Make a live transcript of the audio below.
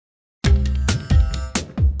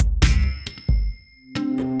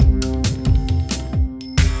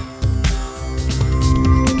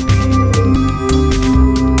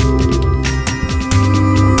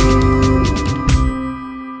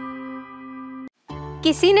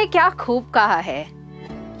किसी ने क्या खूब कहा है,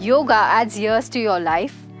 yoga adds years to your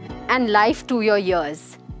life and life to your years.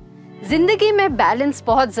 जिंदगी में बैलेंस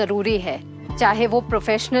बहुत ज़रूरी है, चाहे वो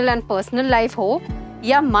प्रोफेशनल एंड पर्सनल लाइफ हो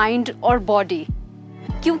या माइंड और बॉडी,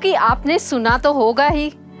 क्योंकि आपने सुना तो होगा ही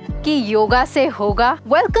कि योगा से होगा.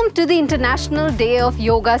 Welcome to the international day of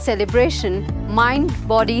yoga celebration, mind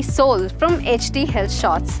body soul from HD Health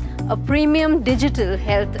Shots, a premium digital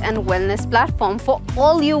health and wellness platform for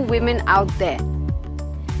all you women out there.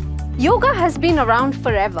 Yoga has been around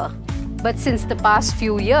forever, but since the past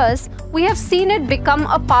few years, we have seen it become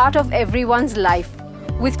a part of everyone's life,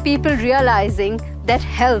 with people realizing that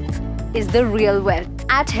health is the real wealth.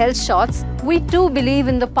 At Health Shots, we too believe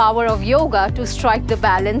in the power of yoga to strike the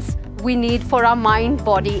balance we need for our mind,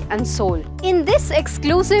 body and soul. In this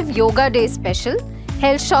exclusive Yoga Day special,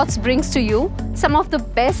 Health Shots brings to you some of the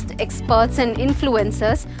best experts and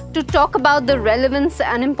influencers to talk about the relevance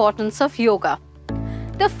and importance of yoga.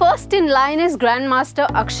 The first in line is Grandmaster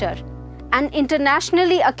Akshar, an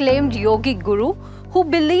internationally acclaimed yogic guru who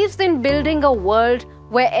believes in building a world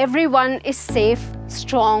where everyone is safe,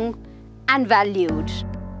 strong and valued.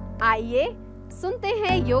 आइए सुनते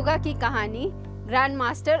हैं योगा की कहानी grand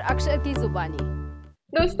master अक्षर की जुबानी.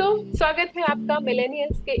 दोस्तों, स्वागत है आपका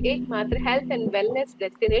मिलेनियल्स के एकमात्र health and wellness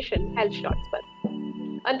destination health shots पर.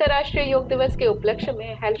 अंतर्राष्ट्रीय योग दिवस के उपलक्ष्य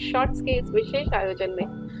में हेल्थ शॉट्स के इस विशेष आयोजन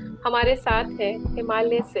में हमारे साथ है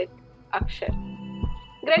हिमालय स्थित अक्षर.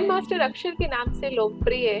 ग्रैंड मास्टर अक्षर के नाम से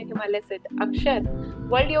लोकप्रिय हिमालय स्थित अक्षर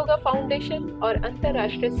वर्ल्ड योगा फाउंडेशन और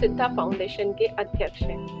अंतर्राष्ट्रीय सिद्धा फाउंडेशन के अध्यक्ष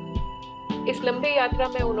हैं. इस लंबी यात्रा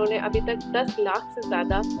में उन्होंने अभी तक 10 लाख से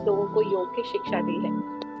ज्यादा लोगों को योग की शिक्षा दी है.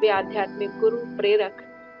 वे आध्यात्मिक गुरु, प्रेरक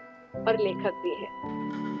और लेखक भी हैं.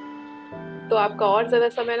 तो आपका और ज्यादा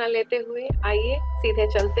समय न लेते हुए आइए सीधे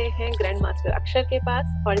चलते हैं ग्रैंड मास्टर अक्षर के पास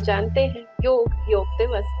और जानते हैं योग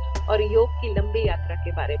दिवस और योग की लंबी यात्रा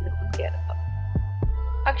के बारे में उनके अनुभव.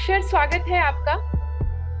 अक्षर, स्वागत है आपका.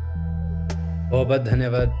 बहुत बहुत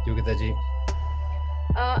धन्यवाद योगिता जी.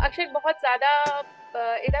 अक्षर, बहुत ज्यादा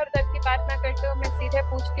इधर उधर की बात ना करते हुए मैं सीधे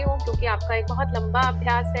पूछती हूँ, क्योंकि आपका एक बहुत लंबा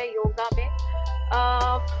अभ्यास है योगा में.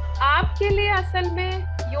 आपके लिए असल में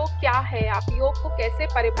योग क्या है? आप योग को कैसे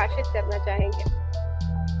परिभाषित करना चाहेंगे?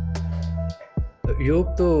 योग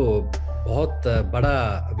तो बहुत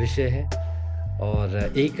बड़ा विषय है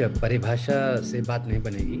और एक परिभाषा से बात नहीं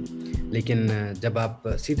बनेगी, लेकिन जब आप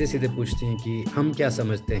सीधे सीधे पूछते हैं कि हम क्या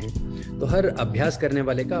समझते हैं, तो हर अभ्यास करने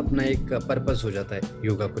वाले का अपना एक पर्पस हो जाता है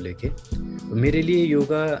योगा को लेके. तो मेरे लिए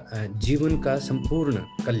योगा जीवन का संपूर्ण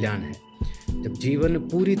कल्याण है. जब जीवन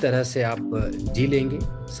पूरी तरह से आप जी लेंगे,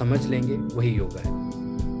 समझ लेंगे, वही योगा है.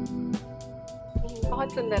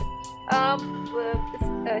 बहुत सुंदर.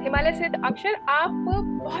 हिमालय से अक्षर, आप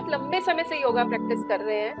बहुत लंबे समय से योगा प्रैक्टिस कर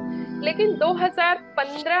रहे हैं, लेकिन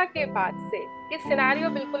 2015 के बाद से ये सिनेरियो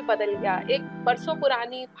बिल्कुल बदल गया. एक बरसों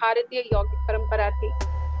पुरानी भारतीय यौगिक परंपरा थी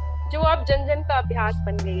जो अब जन जन का अभ्यास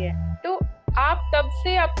बन गई है. तो आप तब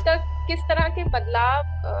से अब तक किस तरह के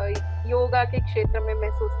बदलाव योगा के क्षेत्र में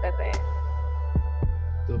महसूस कर रहे हैं?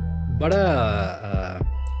 तो बड़ा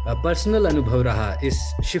पर्सनल अनुभव रहा इस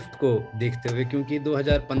शिफ्ट को देखते हुए, क्योंकि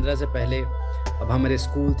 2015 से पहले अब हमारे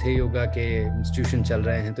स्कूल थे, योगा के इंस्टीट्यूशन चल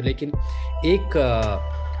रहे हैं, तो लेकिन एक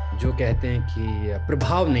जो कहते हैं कि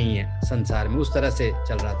प्रभाव नहीं है संसार में, उस तरह से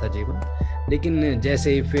चल रहा था जीवन. लेकिन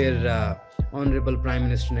जैसे ही फिर ऑनरेबल प्राइम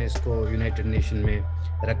मिनिस्टर ने इसको यूनाइटेड नेशन में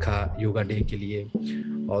रखा योगा डे के लिए,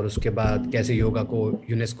 और उसके बाद कैसे योगा को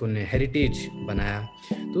यूनेस्को ने हेरिटेज बनाया,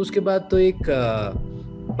 तो उसके बाद तो एक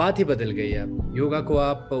बात ही बदल गई है. योगा को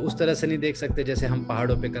आप उस तरह से नहीं देख सकते जैसे हम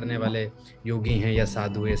पहाड़ों पे करने वाले योगी हैं या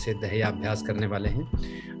साधु या सिद्ध है या अभ्यास करने वाले हैं.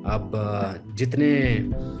 अब जितने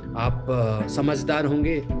आप समझदार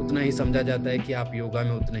होंगे उतना ही समझा जाता है कि आप योगा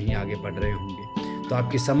में उतने ही आगे बढ़ रहे होंगे. तो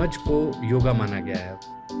आपकी समझ को योगा माना गया है.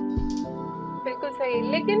 बिल्कुल सही.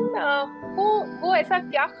 लेकिन वो ऐसा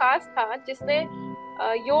क्या खास था जिसने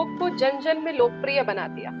योग को जन जन में लोकप्रिय बना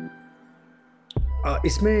दिया?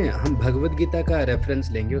 इसमें हम भगवद गीता का रेफरेंस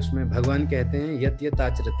लेंगे. उसमें भगवान कहते हैं यत यत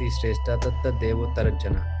आचरति श्रेष्ठा तत्त देवो तरत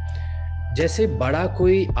जना. जैसे बड़ा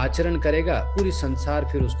कोई आचरण करेगा, पूरी संसार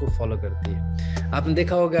फिर उसको फॉलो करती है. आपने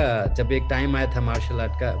देखा होगा जब एक टाइम आया था मार्शल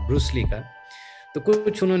आर्ट का, ब्रूस ली का, तो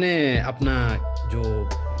कुछ उन्होंने अपना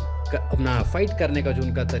फाइट करने का जो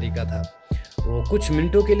उनका तरीका था वो कुछ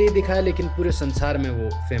मिनटों के लिए दिखाया, लेकिन पूरे संसार में वो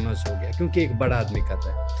फेमस हो गया क्योंकि एक बड़ा आदमी का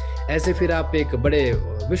था. ऐसे फिर आप एक बड़े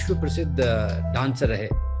विश्व प्रसिद्ध डांसर रहे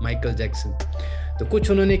माइकल जैक्सन, तो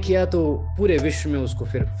कुछ उन्होंने किया तो पूरे विश्व में उसको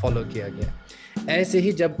फिर फॉलो किया गया. ऐसे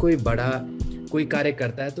ही जब कोई बड़ा कोई कार्य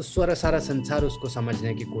करता है तो सारा संसार उसको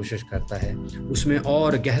समझने की कोशिश करता है, उसमें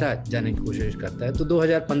और गहरा जाने की कोशिश करता है. तो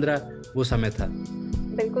 2015 वो समय था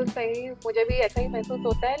बिल्कुल सही, मुझे भी ऐसा ही महसूस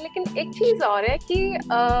होता है। लेकिन एक चीज और है कि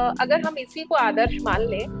अगर हम इसी को आदर्श मान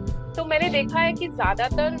लें, तो मैंने देखा है कि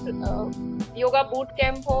ज्यादातर योगा बूट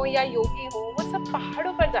कैंप हो या योगी हो, वो सब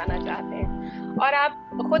पहाड़ों पर जाना चाहते हैं। और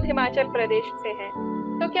आप खुद हिमाचल प्रदेश से हैं,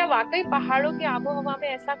 तो क्या वाकई पहाड़ों की आबो हवा में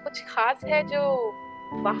ऐसा कुछ खास है जो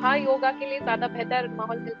वहाँ योगा के लिए ज्यादा बेहतर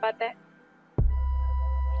माहौल मिल पाता है?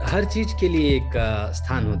 हर चीज के लिए एक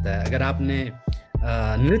स्थान होता है। अगर आपने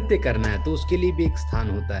नृत्य करना है तो उसके लिए भी एक स्थान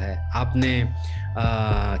होता है। आपने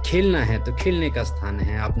खेलना है तो खेलने का स्थान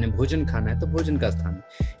है। आपने भोजन खाना है तो भोजन का स्थान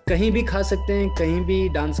है। कहीं भी खा सकते हैं, कहीं भी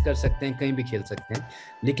डांस कर सकते हैं, कहीं भी खेल सकते हैं,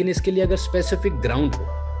 लेकिन इसके लिए अगर स्पेसिफिक ग्राउंड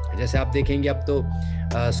हो, जैसे आप देखेंगे अब तो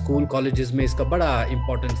स्कूल कॉलेजेस में इसका बड़ा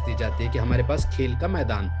इंपॉर्टेंस दी जाती है कि हमारे पास खेल का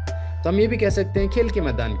मैदान। तो हम ये भी कह सकते हैं खेल के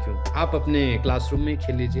मैदान क्यों, आप अपने क्लासरूम में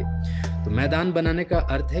खेल लीजिए। तो मैदान बनाने का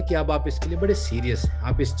अर्थ है कि अब आप इसके लिए बड़े सीरियस हैं,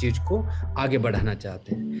 आप इस चीज को आगे बढ़ाना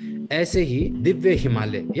चाहते हैं। ऐसे ही दिव्य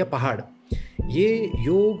हिमालय या पहाड़, ये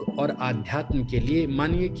योग और आध्यात्म के लिए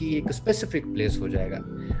मानिए कि एक स्पेसिफिक प्लेस हो जाएगा।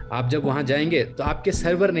 आप जब वहां जाएंगे तो आपके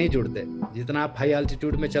सर्वर नहीं जुड़ते, जितना आप हाई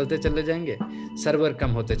एल्टीट्यूड में चलते चले जाएंगे सर्वर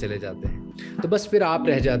कम होते चले जाते हैं, तो बस फिर आप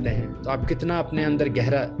रह जाते हैं। तो आप कितना अपने अंदर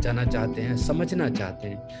गहरा जाना चाहते हैं, समझना चाहते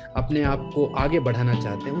हैं, अपने आप को आगे बढ़ाना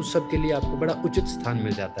चाहते हैं, उस सब के लिए आपको बड़ा उचित स्थान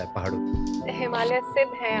मिल जाता है पहाड़ों पर। हिमालय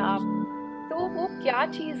सिद्ध हैं आप, तो वो क्या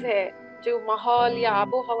चीज है जो माहौल या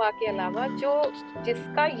आबो हवा के अलावा जो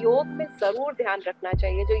जिसका योग में जरूर ध्यान रखना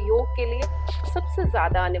चाहिए, जो योग के लिए सबसे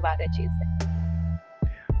ज्यादा अनिवार्य चीज है?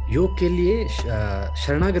 योग के लिए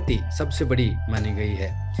शरणागति सबसे बड़ी मानी गई है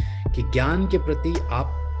कि ज्ञान के प्रति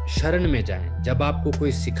आप शरण में जाएं। जब आपको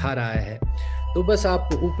कोई सिखा रहा है तो बस आप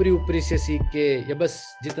ऊपरी ऊपरी से सीख के, या बस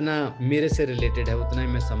जितना मेरे से रिलेटेड है उतना ही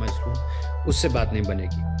मैं समझ लूं, उससे बात नहीं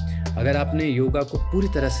बनेगी। अगर आपने योगा को पूरी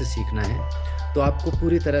तरह से सीखना है तो आपको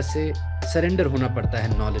पूरी तरह से सरेंडर होना पड़ता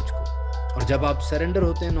है नॉलेज को। और जब आप सरेंडर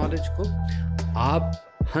होते हैं नॉलेज को, आप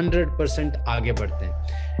 100% आगे बढ़ते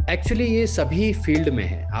हैं। एक्चुअली ये सभी फील्ड में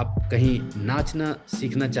है। आप कहीं नाचना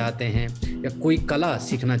सीखना चाहते हैं या कोई कला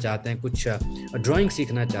सीखना चाहते हैं, कुछ ड्राइंग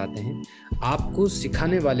सीखना चाहते हैं, आपको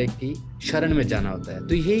सिखाने वाले की शरण में जाना होता है।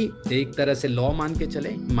 तो यही एक तरह से लॉ मान के चले,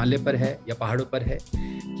 हिमालय पर है या पहाड़ों पर है,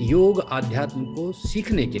 कि योग आध्यात्म को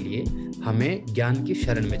सीखने के लिए हमें ज्ञान की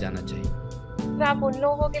शरण में जाना चाहिए। आप उन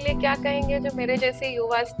लोगों के लिए क्या कहेंगे जो मेरे जैसे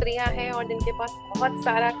युवा स्त्रियां हैं और जिनके पास बहुत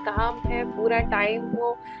सारा काम है, पूरा टाइम वो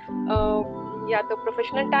या तो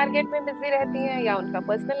प्रोफेशनल टारगेट में बिजी रहती हैं या उनका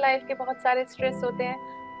पर्सनल लाइफ के बहुत सारे स्ट्रेस होते हैं,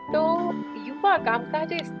 तो युवा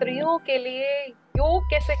कामकाजी स्त्रियों के लिए योग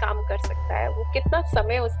कैसे काम कर सकता है? वो कितना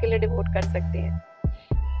समय उसके लिए डिवोट कर सकती हैं?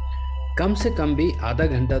 कम से कम भी आधा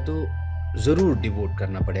घंटा तो ज़रूर डिवोट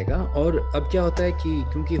करना पड़ेगा। और अब क्या होता है कि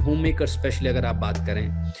क्योंकि होम मेकर स्पेशली अगर आप बात करें,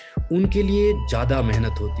 उनके लिए ज़्यादा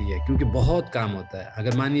मेहनत होती है क्योंकि बहुत काम होता है।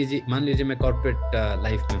 अगर मान लीजिए मैं कॉर्पोरेट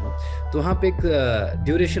लाइफ में हूँ, तो वहाँ पे एक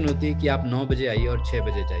ड्यूरेशन होती है कि आप 9 बजे आइए और 6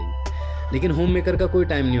 बजे जाइए। लेकिन होम मेकर का कोई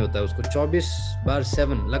टाइम नहीं होता है, उसको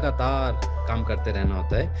 24/7 लगातार काम करते रहना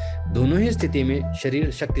होता है। दोनों ही स्थिति में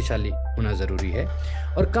शरीर शक्तिशाली होना जरूरी है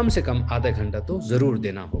और कम से कम आधा घंटा तो जरूर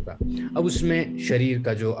देना होगा। अब उसमें शरीर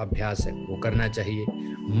का जो अभ्यास है वो करना चाहिए,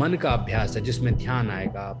 मन का अभ्यास है जिसमें ध्यान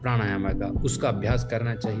आएगा, प्राणायाम आएगा, उसका अभ्यास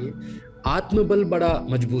करना चाहिए। आत्मबल बड़ा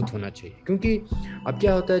मजबूत होना चाहिए, क्योंकि अब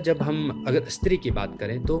क्या होता है जब हम अगर स्त्री की बात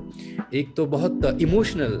करें तो एक तो बहुत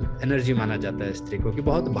इमोशनल एनर्जी माना जाता है स्त्री को, कि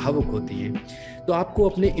बहुत भावुक होती है। तो आपको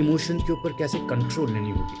अपने इमोशन के ऊपर कैसे कंट्रोल लेनी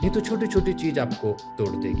होगी, नहीं तो छोटी छोटी चीज आपको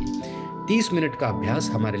तोड़ देगी। 30 मिनट का अभ्यास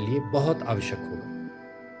हमारे लिए बहुत आवश्यक होगा।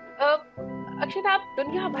 अक्षर, आप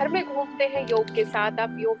दुनिया भर में घूमते हैं योग के साथ,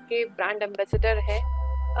 आप योग के ब्रांड एम्बेसडर हैं,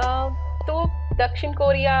 तो दक्षिण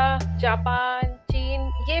कोरिया, जापान, चीन,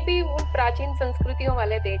 ये भी उन प्राचीन संस्कृतियों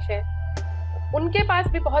वाले देश हैं। उनके पास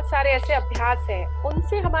भी बहुत सारे ऐसे अभ्यास हैं।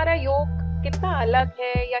 उनसे हमारा योग कितना अलग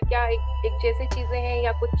है, या क्या एक जैसी चीजें हैं,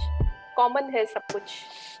 या कुछ कॉमन है सब कुछ?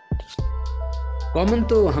 कॉमन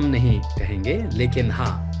तो हम नहीं कहेंगे, लेकिन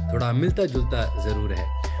हाँ थोड़ा मिलता जुलता जरूर है।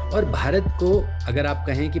 और भारत को अगर आप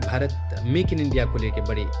कहें कि भारत मेक इन इंडिया को लेके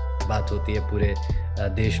बड़ी बात होती है पूरे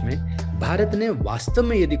देश में, भारत ने वास्तव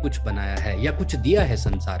में यदि कुछ बनाया है या कुछ दिया है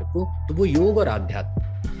संसार को, तो वो योग और आध्यात्म।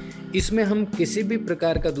 इसमें हम किसी भी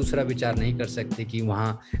प्रकार का दूसरा विचार नहीं कर सकते कि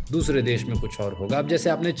वहाँ दूसरे देश में कुछ और होगा। अब जैसे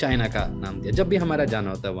आपने चाइना का नाम दिया, जब भी हमारा जाना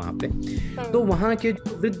होता है वहाँ पे, तो वहाँ के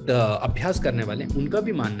जो वृद्ध अभ्यास करने वाले हैं उनका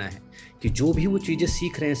भी मानना है कि जो भी वो चीजें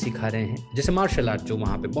सीख रहे हैं, सिखा रहे हैं, जैसे मार्शल आर्ट जो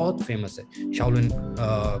वहाँ पे बहुत फेमस है, शाओलिन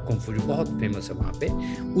कुंफू जो बहुत फेमस है वहाँ पे,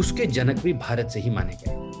 उसके जनक भी भारत से ही माने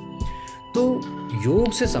गए। तो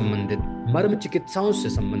योग से संबंधित, मर्म चिकित्साओं से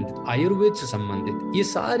संबंधित, आयुर्वेद से संबंधित ये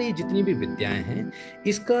सारी जितनी भी विद्याएं हैं,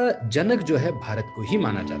 इसका जनक जो है भारत को ही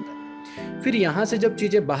माना जाता है। फिर यहाँ से जब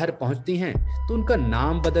चीजें बाहर पहुंचती हैं तो उनका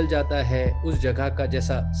नाम बदल जाता है, उस जगह का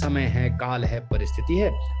जैसा समय है, काल है, परिस्थिति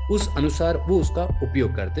है, उस अनुसार वो उसका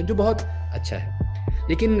उपयोग करते हैं, जो बहुत अच्छा है।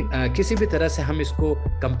 लेकिन किसी भी तरह से हम इसको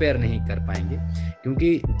कंपेयर नहीं कर पाएंगे,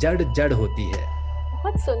 क्योंकि जड़ जड़ होती है।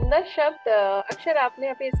 बहुत सुंदर शब्द अक्षर आपने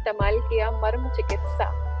अभी इस्तेमाल किया, मर्म चिकित्सा।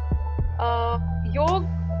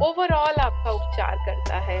 योग ओवरऑल आपका उपचार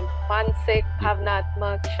करता है, मानसिक,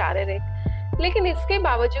 भावनात्मक, शारीरिक। लेकिन इसके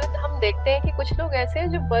बावजूद हम देखते हैं कि कुछ लोग ऐसे हैं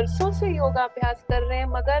जो बरसों से योगाभ्यास कर रहे हैं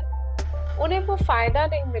मगर उन्हें वो फायदा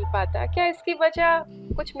नहीं मिल पाता। क्या इसकी वजह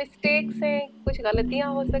कुछ मिस्टेक्स हैं, कुछ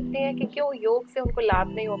गलतियां हो सकती हैं कि क्यों योग से उनको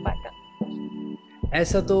लाभ नहीं हो पाता?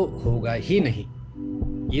 ऐसा तो होगा ही नहीं,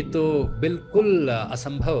 ये तो बिल्कुल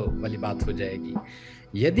असंभव वाली बात हो जाएगी।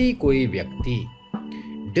 यदि कोई व्यक्ति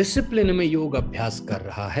डिसिप्लिन में योग अभ्यास कर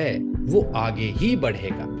रहा है वो आगे ही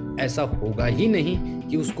बढ़ेगा, ऐसा होगा ही नहीं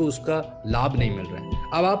कि उसको उसका लाभ नहीं मिल रहा है।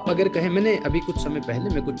 अब आप अगर कहें, मैंने अभी कुछ समय पहले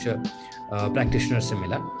मैं कुछ प्रैक्टिशनर से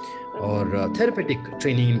मिला और थेरेपेटिक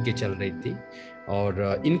ट्रेनिंग इनकी चल रही थी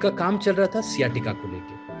और इनका काम चल रहा था सियाटिका को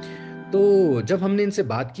लेके। तो जब हमने इनसे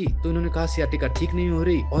बात की तो इन्होंने कहा सियाटिका ठीक नहीं हो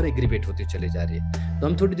रही और एग्रीवेट होती चली जा रही है। तो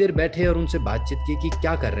हम थोड़ी देर बैठे और उनसे बातचीत की कि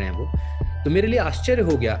क्या कर रहे हैं वो। तो मेरे लिए आश्चर्य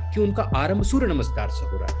हो गया कि उनका आरंभ सूर्य नमस्कार से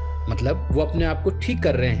हो रहा है, मतलब वो अपने आप को ठीक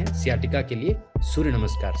कर रहे हैं सियाटिका के लिए सूर्य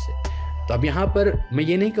नमस्कार से। तो अब यहाँ पर मैं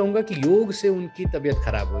ये नहीं कहूंगा कि योग से उनकी तबीयत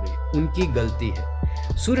खराब हो रही है, उनकी गलती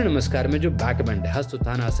है। सूर्य नमस्कार में जो बैक बेंड है, हस्त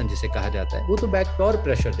उत्थान आसन जिसे कहा जाता है, वो तो बैक पे और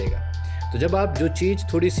प्रेशर देगा। तो जब आप जो चीज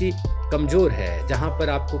थोड़ी सी कमजोर है, जहां पर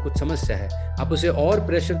आपको कुछ समस्या है, आप उसे और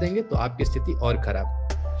प्रेशर देंगे तो आपकी स्थिति और खराब।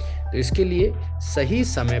 तो इसके लिए सही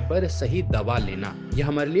समय पर सही दवा लेना यह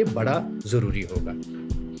हमारे लिए बड़ा जरूरी होगा।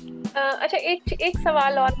 अच्छा, एक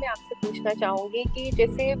सवाल और मैं आपसे पूछना चाहूंगी कि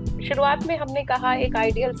जैसे शुरुआत में हमने कहा एक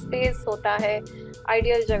आइडियल स्पेस होता है,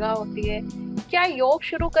 आइडियल जगह होती है। क्या योग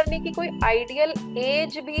शुरू करने की कोई आइडियल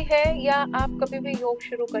एज भी है या आप कभी भी योग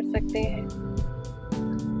शुरू कर सकते हैं?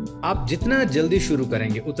 आप जितना जल्दी शुरू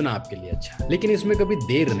करेंगे उतना आपके लिए अच्छा, लेकिन इसमें कभी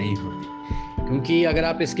देर नहीं होती, क्योंकि अगर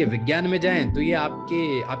आप इसके विज्ञान में जाएं तो ये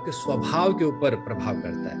आपके स्वभाव के ऊपर प्रभाव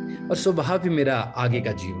करता है। और स्वभाव ही मेरा आगे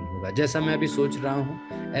का जीवन होगा। जैसा मैं अभी सोच रहा हूँ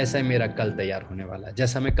ऐसा ही मेरा कल तैयार होने वाला है,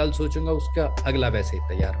 जैसा मैं कल सोचूंगा उसका अगला वैसे ही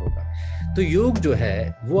तैयार होगा। तो योग जो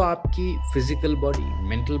है वो आपकी फिजिकल बॉडी,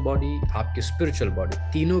 मेंटल बॉडी, आपकी स्पिरिचुअल बॉडी,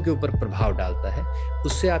 तीनों के ऊपर प्रभाव डालता है।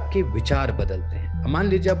 उससे आपके विचार बदलते हैं। मान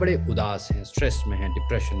लीजिए आप बड़े उदास हैं, स्ट्रेस में हैं,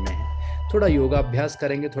 डिप्रेशन में हैं, थोड़ा योगाभ्यास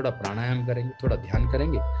करेंगे, थोड़ा प्राणायाम करेंगे, थोड़ा ध्यान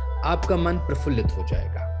करेंगे, आपका मन प्रफुल्लित हो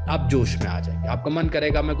जाएगा, आप जोश में आ जाएंगे, आपका मन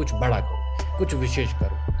करेगा मैं कुछ बड़ा करूं, कुछ विशेष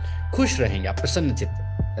करूं, खुश रहेंगे, आप प्रसन्नचित्त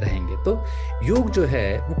रहेंगे। तो योग जो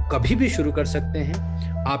है वो कभी भी शुरू कर सकते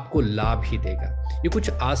हैं, आपको लाभ ही देगा। ये कुछ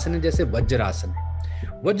आसन है, जैसे वज्रासन है।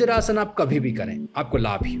 वज्रासन आप कभी भी करें आपको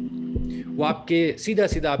लाभ ही, वो आपके सीधा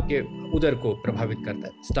सीधा आपके उदर को प्रभावित करता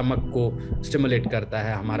है, स्टमक को स्टिमुलेट करता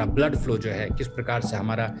है, हमारा ब्लड फ्लो जो है किस प्रकार से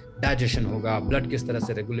हमारा डाइजेशन होगा, ब्लड किस तरह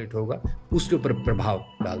से रेगुलेट होगा, उसके ऊपर प्रभाव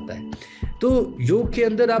डालता है। तो योग के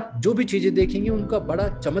अंदर आप जो भी चीजें देखेंगे उनका बड़ा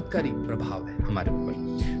चमत्कारी प्रभाव है हमारे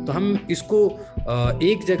ऊपर। तो हम इसको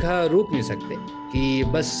एक जगह रोक नहीं सकते कि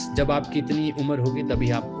बस जब आपकी इतनी उम्र होगी तभी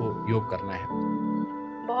आपको योग करना है।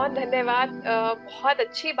 बहुत धन्यवाद, बहुत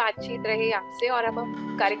अच्छी बातचीत रही आपसे और अब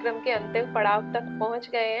हम कार्यक्रम के अंतिम पड़ाव तक पहुंच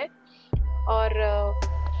गए हैं। और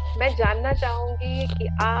मैं जानना चाहूंगी कि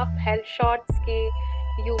आप हेल्थ शॉट्स के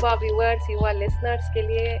युवा व्यूअर्स, युवा लिसनर्स के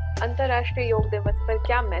लिए अंतर्राष्ट्रीय योग दिवस पर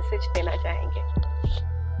क्या मैसेज देना चाहेंगे?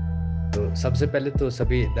 तो सबसे पहले तो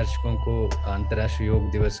सभी दर्शकों को अंतर्राष्ट्रीय योग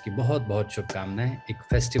दिवस की बहुत बहुत शुभकामनाएं। एक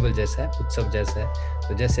फेस्टिवल जैसा है, उत्सव जैसा है।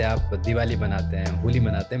 तो जैसे आप दिवाली मनाते हैं, होली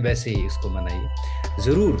मनाते हैं, वैसे ही इसको मनाइए।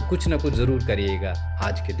 ज़रूर कुछ ना कुछ ज़रूर करिएगा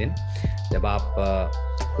आज के दिन। जब आप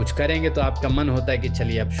कुछ करेंगे तो आपका मन होता है कि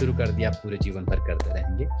चलिए अब शुरू कर दिया, आप पूरे जीवन भर करते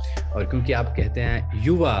रहेंगे। और क्योंकि आप कहते हैं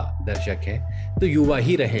युवा दर्शक है तो युवा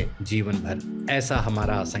ही रहे जीवन भर, ऐसा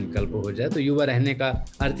हमारा संकल्प हो जाए। तो युवा रहने का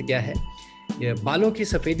अर्थ क्या है? बालों की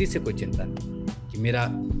सफेदी से कोई चिंता नहीं कि मेरा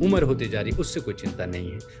उम्र होती जा रही, उससे कोई चिंता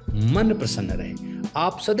नहीं है। मन प्रसन्न रहे,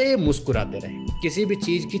 आप सदैव मुस्कुराते रहें, किसी भी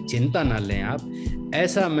चीज की चिंता ना लें आप।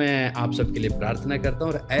 ऐसा मैं आप सबके लिए प्रार्थना करता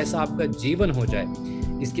हूँ और ऐसा आपका जीवन हो जाए,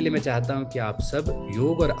 इसके लिए मैं चाहता हूँ कि आप सब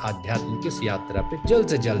योग और आध्यात्म की इस यात्रा पे जल्द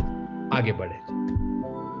से जल्द आगे बढ़े।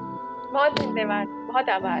 बहुत धन्यवाद, बहुत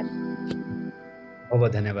आभार।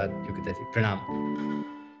 बहुत धन्यवाद योगिता जी, प्रणाम।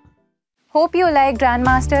 Hope you liked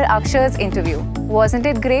Grandmaster Akshar's interview. Wasn't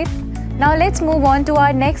it great? Now let's move on to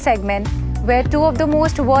our next segment, where two of the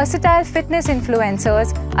most versatile fitness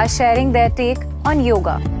influencers are sharing their take on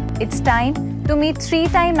yoga. It's time to meet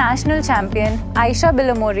three-time national champion Aisha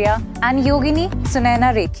Bilamoria and yogini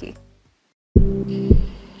Sunaina Rekhi.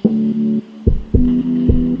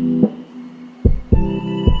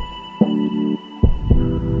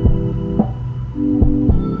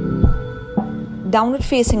 Downward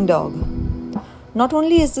facing dog. Not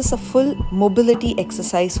only is this a full mobility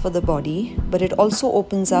exercise for the body, but it also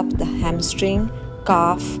opens up the hamstring,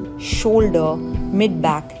 calf, shoulder,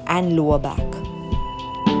 mid-back and lower back.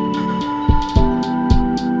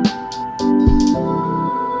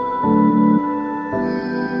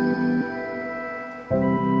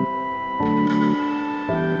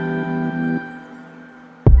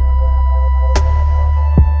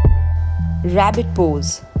 Rabbit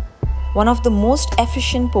pose. One of the most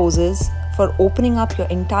efficient poses for opening up your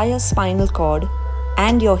entire spinal cord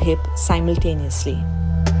and your hip simultaneously.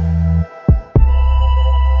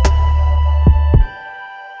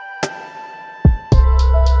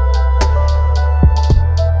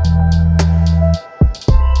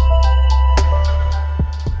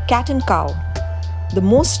 Cat and cow. The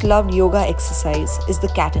most loved yoga exercise is the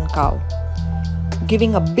cat and cow,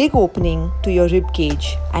 giving a big opening to your rib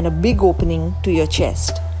cage and a big opening to your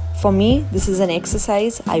chest. For me, this is an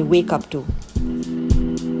exercise I wake up to.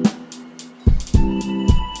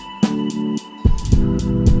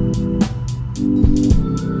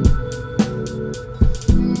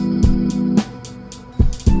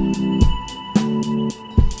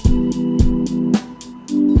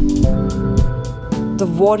 The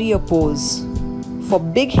warrior pose. For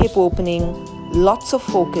big hip opening, lots of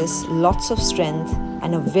focus, lots of strength,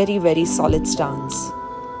 and a very, very solid stance.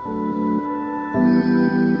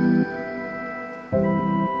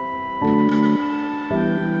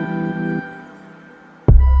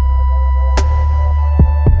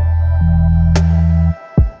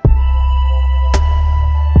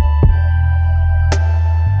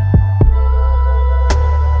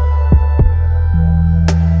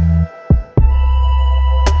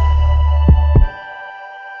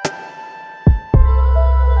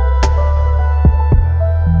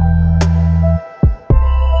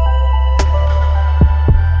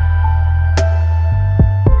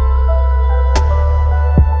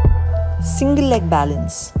 Single leg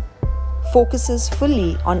balance focuses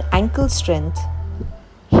fully on ankle strength,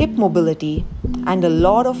 hip mobility, and a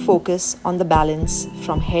lot of focus on the balance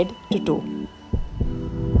from head to toe.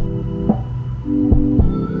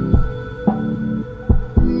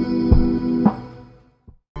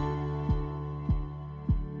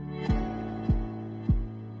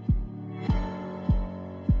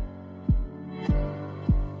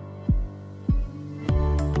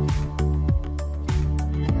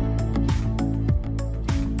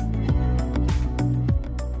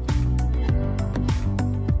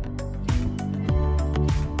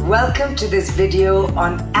 Welcome to this video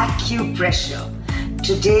on acupressure.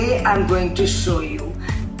 Today I'm going to show you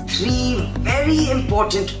 3 very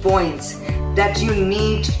important points that you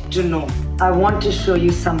need to know. I want to show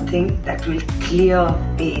you something that will clear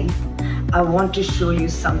pain. I want to show you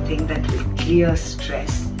something that will clear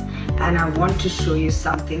stress. And I want to show you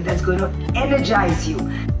something that's going to energize you.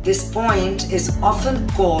 This point is often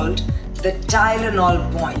called the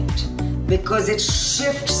Tylenol point, because it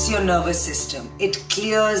shifts your nervous system. It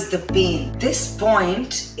clears the pain. This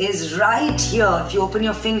point is right here. If you open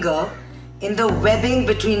your finger, in the webbing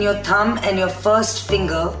between your thumb and your first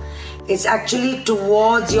finger, it's actually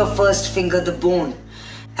towards your first finger, the bone.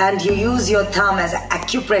 And you use your thumb as an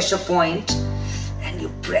acupressure point and you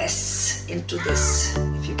press into this,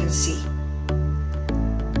 if you can see.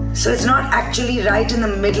 So it's not actually right in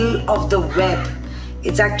the middle of the web.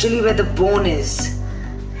 It's actually where the bone is.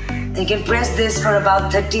 You can press this for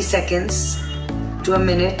about 30 seconds to a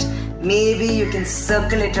minute. Maybe you can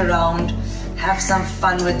circle it around, have some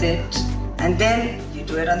fun with it, and then you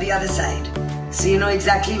do it on the other side. So you know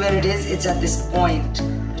exactly where it is. It's at this point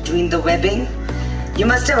between the webbing. You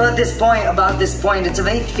must have heard this point about this point. It's a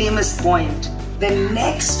very famous point. The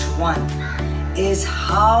next one is,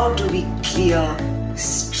 how do we clear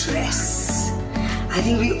stress? I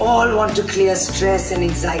think we all want to clear stress and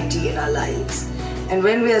anxiety in our lives. And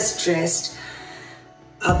when we are stressed,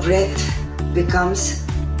 our breath becomes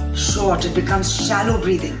short, it becomes shallow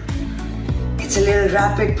breathing. It's a little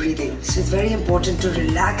rapid breathing. So it's very important to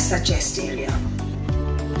relax our chest area.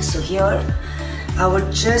 So here, I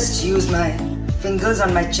would just use my fingers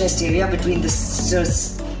on my chest area between the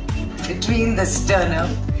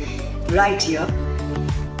sternum, right here,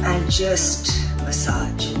 and just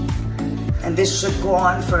massage. And this should go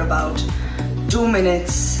on for about 2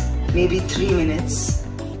 minutes. Maybe 3 minutes.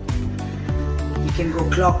 You can go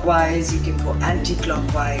clockwise, you can go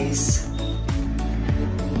anti-clockwise.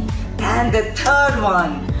 And the third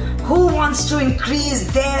one, who wants to increase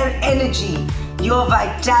their energy, your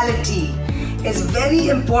vitality? It's very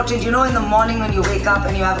important. You know, in the morning when you wake up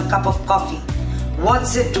and you have a cup of coffee,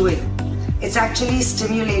 what's it doing? It's actually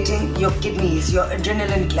stimulating your kidneys, your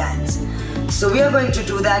adrenaline glands. So we are going to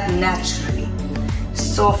do that naturally.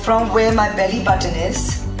 So from where my belly button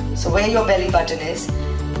is, so where your belly button is,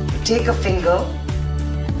 take a finger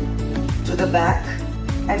to the back,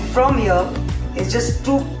 and from here, it's just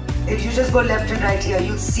two, if you just go left and right here,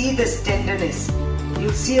 you'll see this tenderness.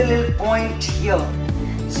 You'll see a little point here.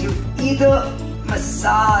 So you either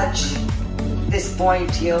massage this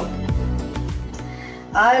point here.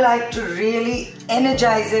 I like to really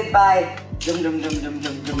energize it by dum dum dum dum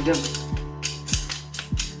dum dum dum.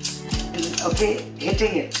 Okay,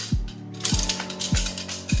 hitting it,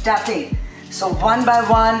 tapping. So one by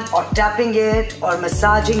one, or tapping it or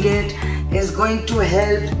massaging it is going to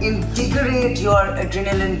help invigorate your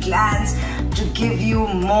adrenaline glands to give you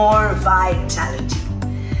more vitality.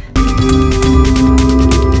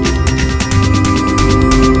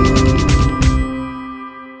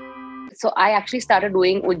 So I actually started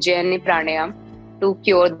doing Ujjaini pranayam to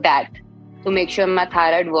cure that, to make sure my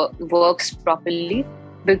thyroid works properly,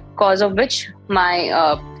 because of which my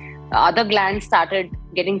other glands started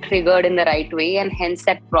getting triggered in the right way, and hence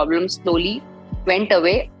that problem slowly went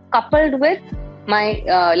away, coupled with my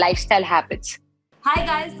lifestyle habits. Hi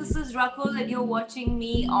guys, this is Rakul and you're watching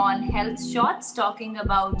me on Health Shots talking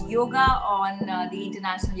about yoga on the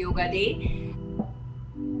International Yoga Day.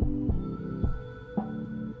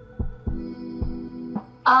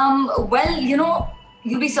 Well, you know,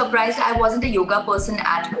 you'll be surprised, I wasn't a yoga person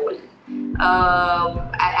at all.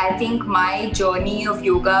 I think my journey of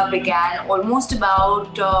yoga began almost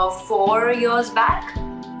about 4 years back,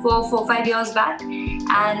 5 years back,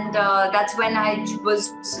 and that's when I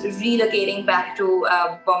was relocating back to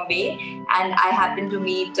Bombay, and I happened to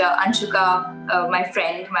meet Anshuka, my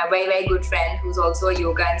friend, my very, very good friend, who's also a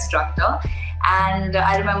yoga instructor. And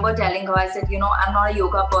I remember telling her, I said, you know, I'm not a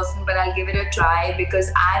yoga person, but I'll give it a try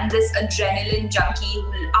because I'm this adrenaline junkie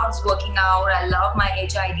who loves working out. I love my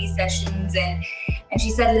HIIT sessions. And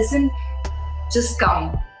she said, listen, just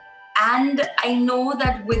come. And I know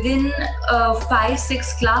that within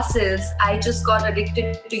 5-6 classes, I just got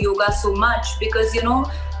addicted to yoga so much because, you know,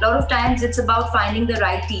 a lot of times it's about finding the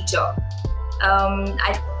right teacher.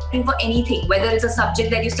 I think for anything, whether it's a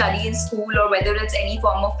subject that you study in school or whether it's any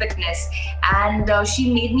form of fitness. And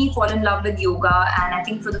she made me fall in love with yoga. And I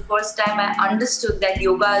think for the first time, I understood that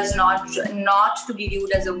yoga is not to be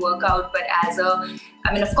viewed as a workout, but as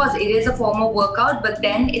I mean, of course, it is a form of workout, but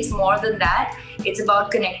then it's more than that. It's about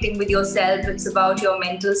connecting with yourself. It's about your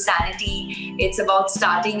mental sanity. It's about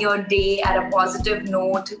starting your day at a positive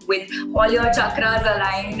note with all your chakras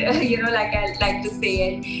aligned, you know, like I like to say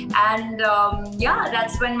it. And yeah,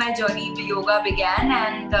 that's when my journey into yoga began,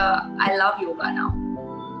 and I love yoga now.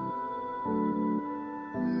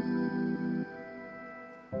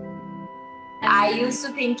 I used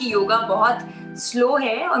to think कि yoga बहुत slow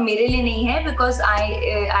है और मेरे लिए नहीं है, because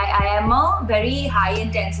I am a very high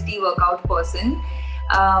intensity workout person.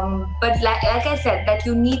 But like I said, that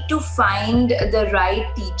you need to find the right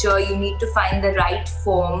teacher, you need to find the right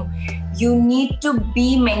form, you need to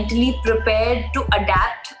be mentally prepared to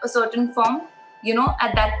adapt a certain form, you know,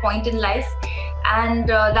 at that point in life. And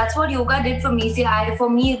that's what yoga did for me. See, for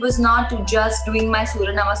me, it was not just doing my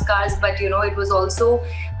Surya Namaskars, but, you know, it was also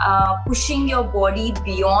pushing your body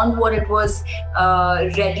beyond what it was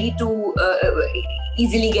ready to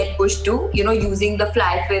easily get pushed to, you know, using the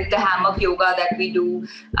fly fit, the hammock yoga that we do,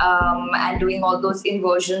 and doing all those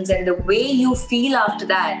inversions. And the way you feel after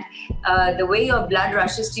that, the way your blood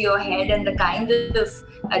rushes to your head and the kind of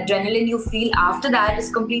adrenaline you feel after that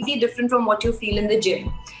is completely different from what you feel in the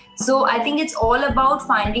gym. So I think it's all about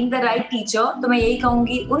finding the right teacher. तो मैं यही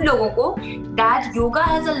कहूँगी उन लोगों को that yoga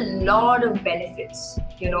has a lot of benefits.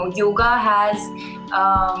 You know, yoga has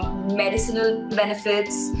medicinal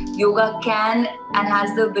benefits. Yoga can and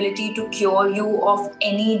has the ability to cure you of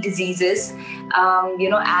any diseases. You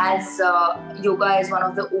know, as yoga is one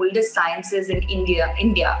of the oldest sciences in India.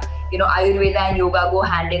 You know, Ayurveda and yoga go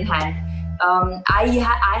hand in hand.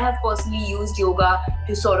 I have personally used yoga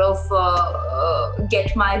to sort of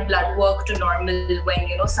get my blood work to normal when,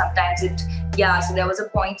 you know, sometimes so there was a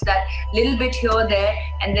point that little bit here, there,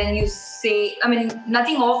 and then you say, I mean,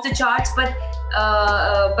 nothing off the charts, but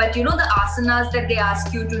you know, the asanas that they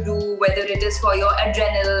ask you to do, whether it is for your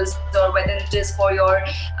adrenals or whether it is for your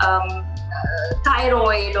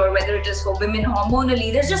thyroid or whether it is for women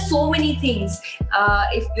hormonally, there's just so many things.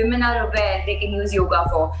 If women are aware, they can use yoga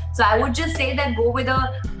for. So I would just say that go with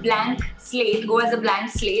a blank slate, go as a blank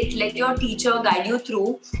slate, let your teacher guide you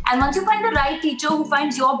through. And once you find the right teacher who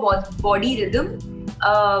finds your body rhythm,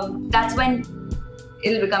 that's when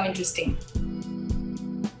it'll become interesting.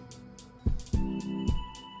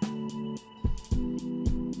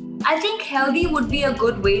 I think healthy would be a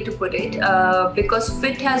good way to put it, because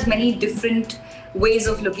fit has many different ways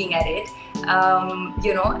of looking at it.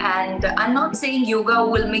 And I'm not saying yoga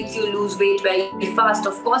will make you lose weight very fast.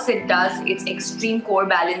 Of course it does. It's extreme core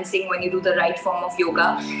balancing when you do the right form of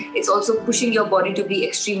yoga. It's also pushing your body to be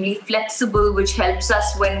extremely flexible, which helps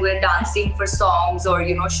us when we're dancing for songs or,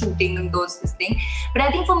 shooting and those things. But I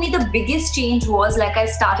think for me, the biggest change was, like I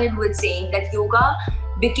started with saying, that yoga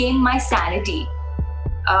became my sanity.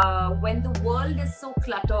 When the world is so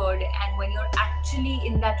cluttered and when you're actually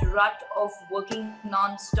in that rut of working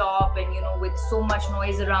non-stop and with so much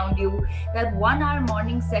noise around you, that 1 hour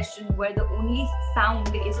morning session where the only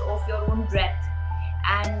sound is of your own breath,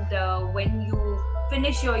 and when you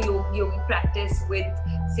finish your yogic practice with,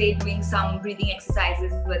 say, doing some breathing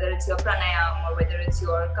exercises, whether it's your pranayama or whether it's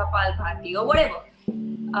your kapalbhati or whatever,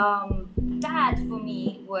 that for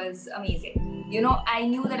me was amazing. I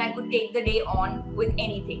knew that I could take the day on with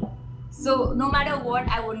anything. So no matter what,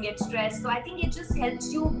 I wouldn't get stressed. So I think it just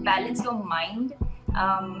helps you balance your mind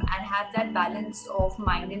and have that balance of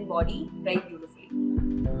mind and body very beautifully.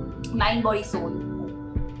 Mind, body, soul.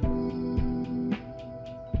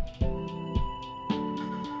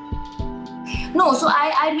 No, so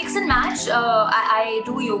I mix and match. I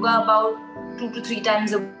do yoga about 2 to 3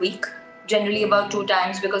 times a week. Generally about 2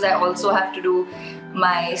 times, because I also have to do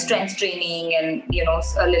my strength training and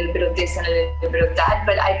a little bit of this and a little bit of that,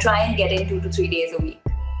 but I try and get in 2 to 3 days a week.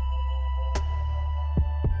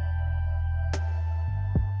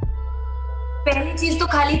 पहली चीज तो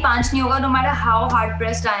खाली 5 नहीं होगा. No matter how hard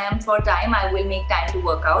pressed I am for time, I will make time to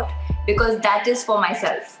work out, because that is for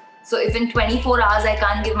myself. So if in 24 hours I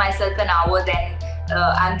can't give myself an hour, then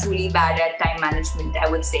I'm truly bad at time management, I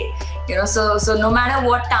would say. So no matter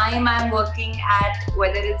what time I'm working at,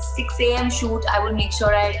 whether it's 6 a.m. shoot, I will make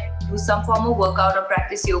sure I do some form of workout or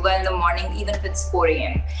practice yoga in the morning, even if it's 4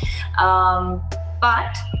 a.m.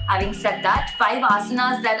 But having said that, 5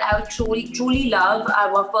 asanas that I would truly love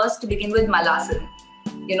are, first to begin with, Malasana,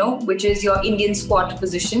 which is your Indian squat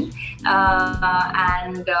position.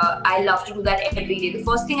 And I love to do that every day. The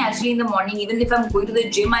first thing actually in the morning, even if I'm going to the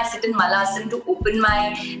gym, I sit in Malasana to open my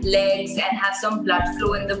legs and have some blood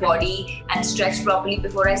flow in the body and stretch properly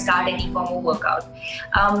before I start any form of workout.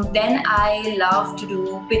 Then I love to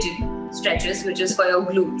do pigeon stretches, which is for your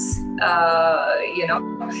glutes.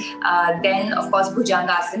 Then of course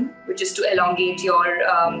Bhujangasana, which is to elongate your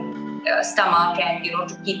stomach and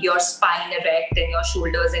to keep your spine erect and your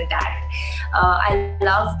shoulders intact. I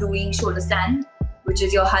love doing shoulder stand, which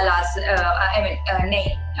is your halasana,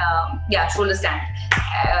 shoulder stand,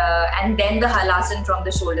 and then the halasana from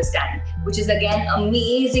the shoulder stand, which is again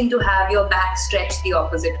amazing to have your back stretched the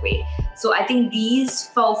opposite way. So I think these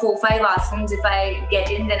 4-5 asanas, if I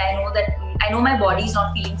get in, then I know my body is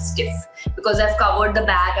not feeling stiff, because I've covered the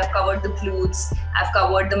back, I've covered the glutes, I've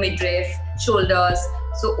covered the midriff, shoulders.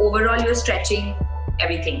 So overall, you're stretching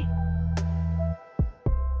everything.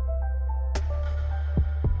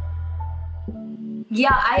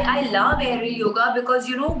 Yeah, I love aerial yoga because,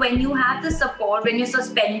 when you have the support, when you're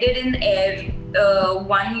suspended in air,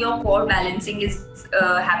 one, your core balancing is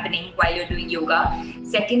happening while you're doing yoga.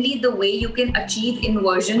 Secondly, the way you can achieve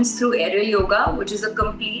inversions through aerial yoga, which is a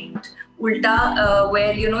complete ulta,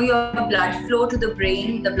 where, your blood flow to the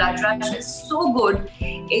brain, the blood rush is so good.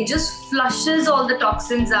 It just flushes all the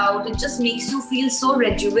toxins out. It just makes you feel so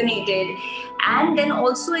rejuvenated. And then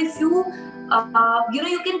also if you,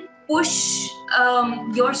 you can push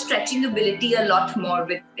your stretching ability a lot more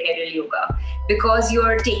with aerial yoga, because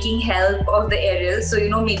you're taking help of the aerial. So,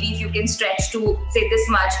 maybe if you can stretch to, say, this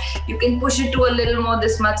much, you can push it to a little more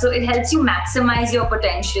this much. So it helps you maximize your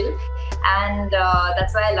potential. And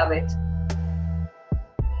that's why I love it.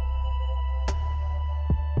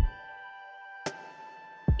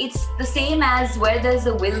 It's the same as where there's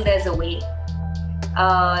a will, there's a way.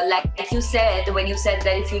 Like you said, when you said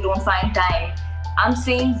that if you don't find time, I'm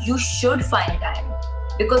saying you should find time.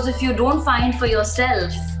 Because if you don't find for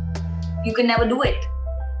yourself, you can never do it.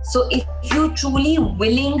 So if you're truly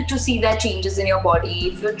willing to see that changes in your body,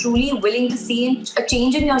 if you're truly willing to see a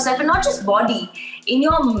change in yourself, and not just body, in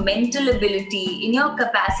your mental ability, in your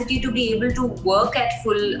capacity to be able to work at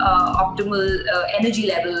full optimal energy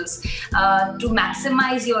levels, to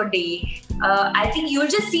maximize your day, I think you'll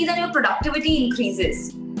just see that your productivity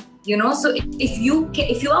increases. So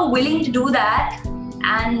if you are willing to do that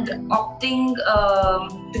and opting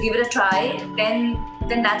to give it a try, then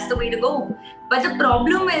that's the way to go. But the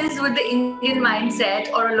problem is with the Indian mindset,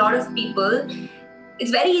 or a lot of people, it's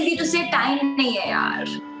very easy to say time nahi hai yaar.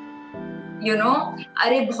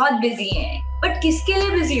 अरे बहुत busy हैं. but kiske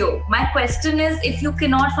liye busy ho? My question is, if you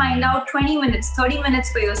cannot find out 20 minutes, 30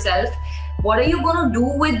 minutes for yourself, what are you going to do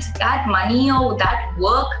with that money or that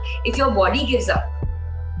work if your body gives up?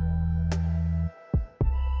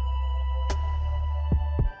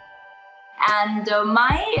 And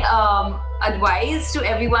my advice to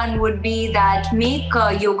everyone would be that make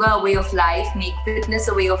yoga a way of life, make fitness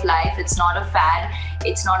a way of life. It's not a fad,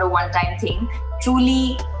 it's not a one-time thing.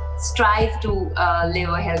 Truly strive to live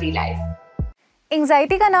a healthy life.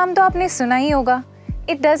 Anxiety का नाम तो आपने सुना ही होगा.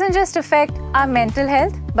 It doesn't just affect our mental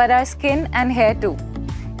health, but our skin and hair too.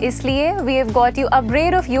 इसलिए we have got you a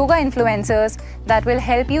braid of yoga influencers that will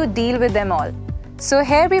help you deal with them all. So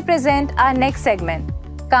here we present our next segment.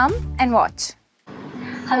 Come and watch.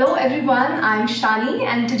 Hello everyone, I'm Shani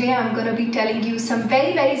and today I'm going to be telling you some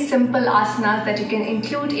very simple asanas that you can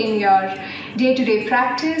include in your day-to-day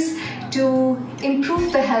practice to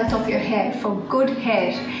improve the health of your hair, for good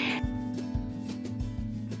hair.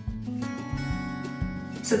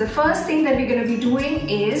 So the first thing that we're going to be doing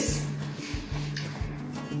is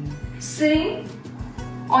sitting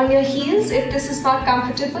on your heels. If this is not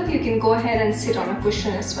comfortable, you can go ahead and sit on a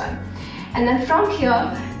cushion as well. And then from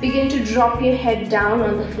here, begin to drop your head down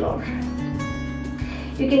on the floor.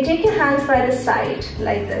 You can take your hands by the side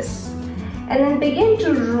like this. And then begin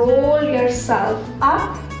to roll yourself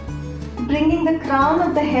up, bringing the crown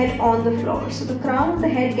of the head on the floor. So the crown of the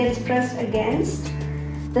head gets pressed against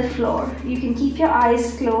the floor. You can keep your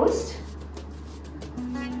eyes closed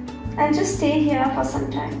and just stay here for some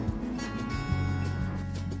time.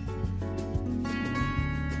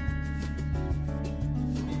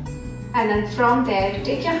 And then from there,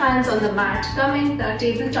 take your hands on the mat, come in the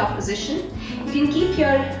tabletop position. You can keep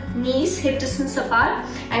your knees hip distance apart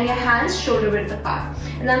and your hands shoulder width apart.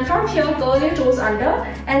 And then from here, curl your toes under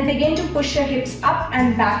and begin to push your hips up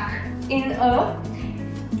and back in a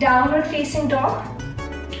downward facing dog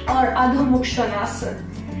or Adho Mukha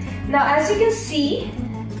Svanasana. Now as you can see,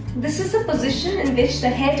 this is a position in which the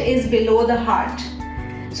head is below the heart.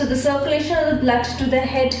 So the circulation of the blood to the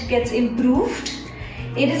head gets improved.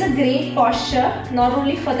 It is a great posture not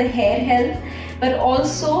only for the hair health but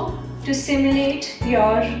also to stimulate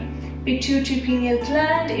your pituitary pineal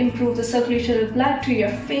gland, improve the circulation of blood to your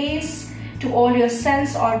face, to all your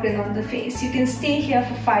sense organ on the face. You can stay here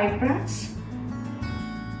for 5 breaths.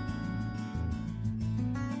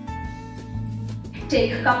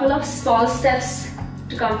 Take a couple of small steps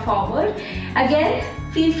to come forward. Again,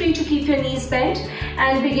 feel free to keep your knees bent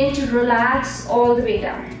and begin to relax all the way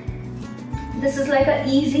down. This is like an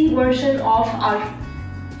easy version of our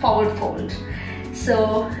forward fold.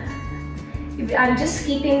 So I'm just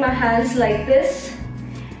keeping my hands like this.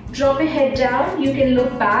 Drop your head down. You can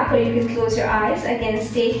look back or you can close your eyes. Again,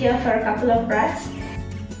 stay here for a couple of breaths.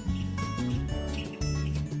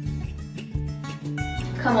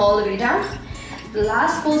 Come all the way down. The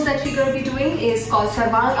last pose that we're going to be doing is called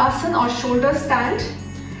Sarvang Asana or shoulder stand.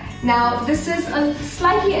 Now this is a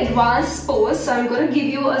slightly advanced pose, so I'm going to give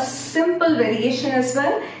you a simple variation as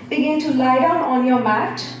well. Begin to lie down on your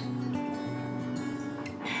mat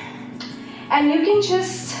and you can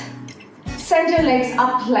just send your legs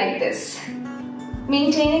up like this,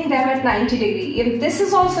 maintaining them at 90 degrees. If this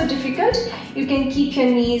is also difficult, you can keep your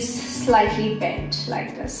knees slightly bent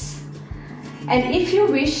like this. And if you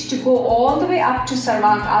wish to go all the way up to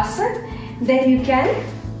Sarvang Asana, then you can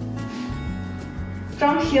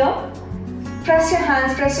from here, press your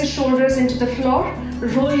hands, press your shoulders into the floor,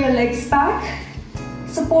 roll your legs back,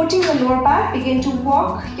 supporting the lower back, begin to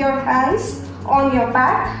walk your hands on your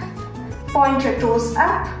back, point your toes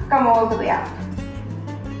up, come all the way up.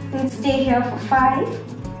 And stay here for 5,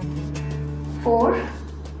 4,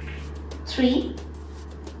 3,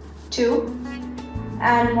 2,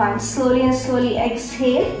 and 1. Slowly and slowly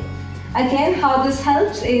exhale. Again, how this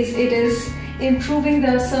helps is it is improving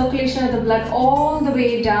the circulation of the blood all the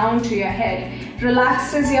way down to your head.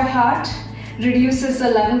 Relaxes your heart, reduces the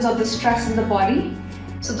levels of the stress in the body.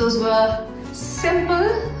 So those were simple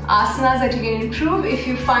asanas that you can improve. If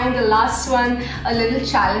you find the last one a little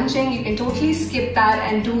challenging, you can totally skip that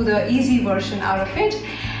and do the easy version out of it.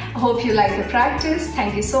 I hope you like the practice.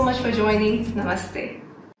 Thank you so much for joining. Namaste.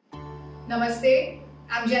 Namaste.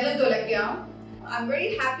 I'm Jenna Dolakia. I'm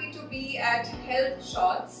very happy to be at Health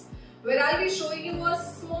Shots, where I'll be showing you a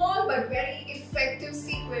small but very effective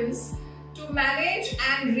sequence to manage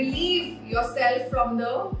and relieve yourself from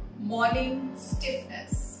the morning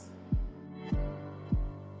stiffness.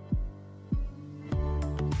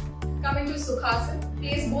 Come into Sukhasana,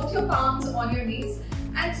 place both your palms on your knees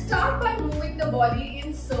and start by moving the body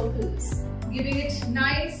in circles, giving it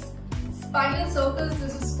nice spinal circles.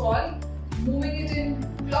 This is called moving it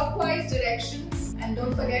in clockwise directions, and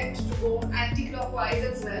don't forget to go anti-clockwise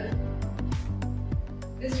as well.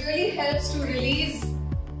 This really helps to release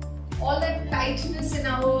all that tightness in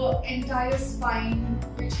our entire spine,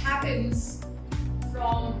 which happens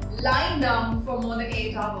from lying down for more than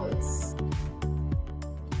 8 hours.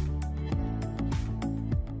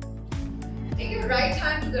 Take your right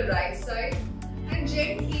hand to the right side and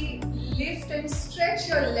gently lift and stretch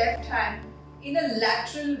your left hand in a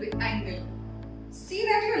lateral angle. See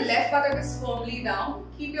that your left buttock is firmly down.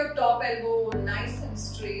 Keep your top elbow nice and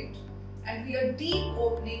straight and feel a deep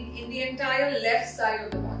opening in the entire left side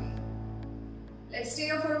of the body. Let's stay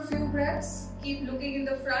here for a few breaths. Keep looking in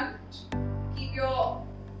the front. Keep your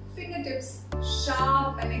fingertips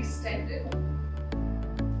sharp and extended.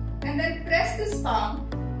 And then press this palm.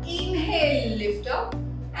 Inhale, lift up,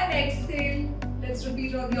 and exhale. Let's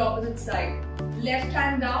repeat on the opposite side. Left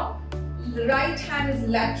hand down, right hand is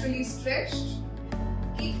laterally stretched.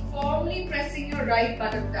 Keep firmly pressing your right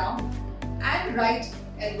buttock down and right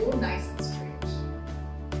elbow nice and straight.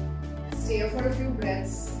 Stay here for a few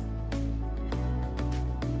breaths.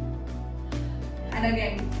 And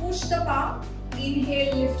again, push the palm.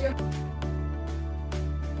 Inhale, lift your.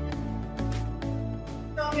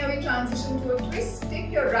 From here we transition to a twist.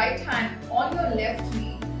 Take your right hand on your left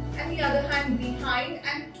knee and the other hand behind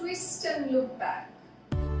and twist and look back.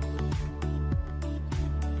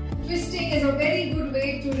 Twisting is a very good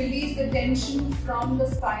way to release the tension from the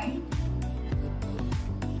spine.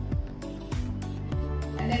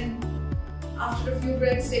 And then after a few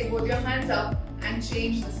breaths, take both your hands up and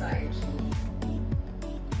change the side.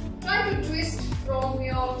 Try to twist from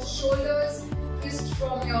your shoulders, twist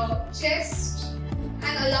from your chest,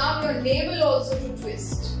 and allow your navel also to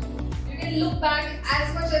twist. You can look back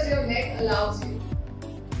as much as your neck allows you.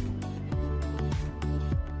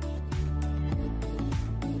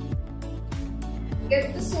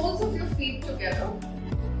 Get the soles of your feet together.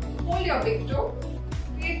 Hold your big toe.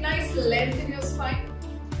 Create nice length in your spine.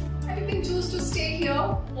 And you can choose to stay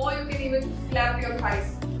here, or you can even flap your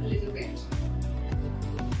thighs a little bit.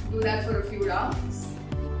 Do that for a few rounds.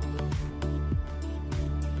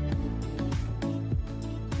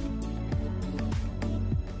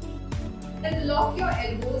 Then lock your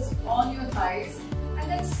elbows on your thighs and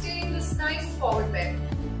then stay in this nice forward bend.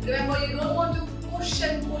 Remember, you don't want to push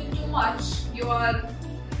and pull too much. You are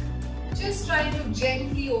just trying to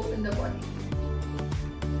gently open the body.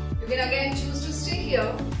 You can again choose to stay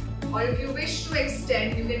here, or if you wish to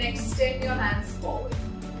extend, you can extend your hands forward.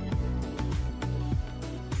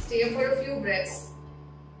 Stay here for a few breaths.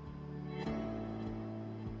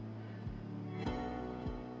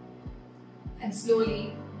 And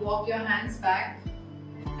slowly walk your hands back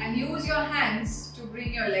and use your hands to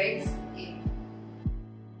bring your legs in.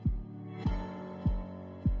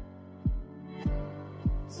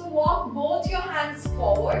 So walk both your hands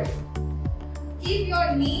forward. Keep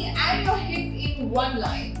your knee and your hip in one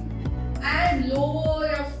line and lower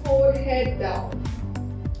your forehead down.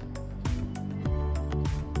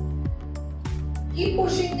 Keep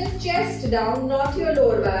pushing the chest down, not your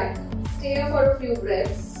lower back. Stay here for a few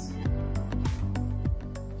breaths.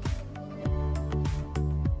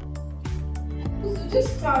 So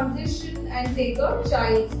just transition and take a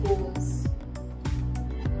child's pose.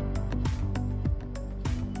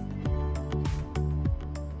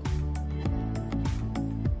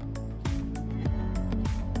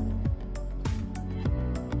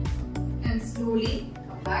 And slowly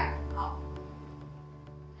come back up.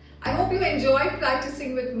 I hope you enjoyed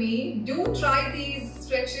practicing with me. Do try these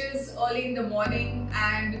stretches early in the morning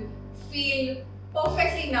and feel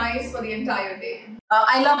perfectly nice for the entire day.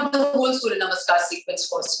 I love the whole Surya Namaskar sequence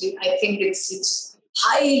firstly. I think it's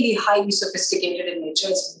highly, highly sophisticated in nature.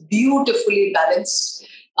 It's beautifully balanced.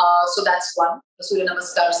 So that's one. The Surya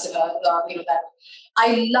Namaskar, that.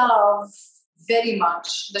 I love very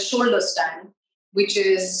much the shoulder stand, which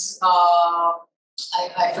is,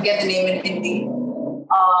 I forget the name in Hindi.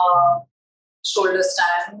 Shoulder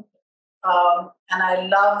stand, and I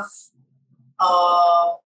love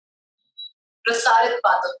Prasarit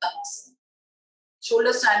Padottanasana.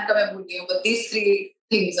 Shoulder stand ka main bhul gayi hu, but these three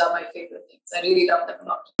things are my favorite things. I really love them a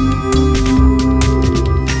lot.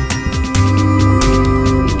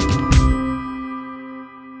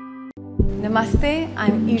 Namaste,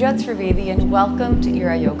 I'm Ira Trivedi and welcome to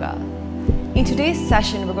Ira Yoga. In today's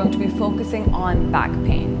session, we're going to be focusing on back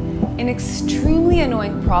pain, an extremely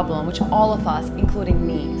annoying problem which all of us, including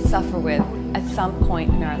me, suffer with at some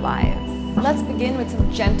point in our lives. Let's begin with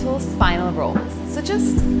some gentle spinal rolls. So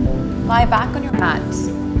just lie back on your mat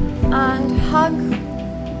and hug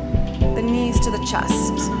the knees to the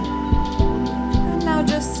chest. And now now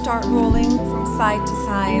just start rolling from side to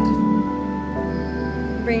side.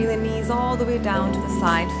 Bring the knees all the way down to the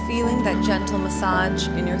side, feeling that gentle massage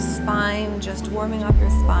in your spine, just warming up your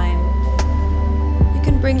spine. You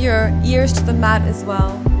can bring your ears to the mat as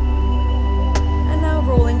well. And now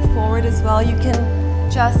rolling forward as well, you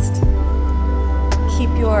can just keep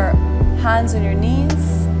your hands on your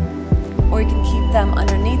knees, or you can keep them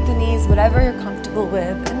underneath the knees, whatever you're comfortable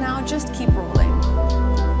with. And now just keep rolling.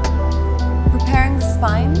 Preparing the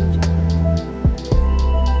spine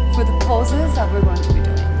for the poses that we're going to be doing.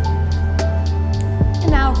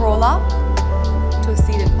 And now roll up to a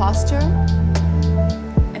seated posture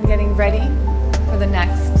and getting ready for the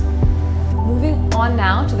next. Moving on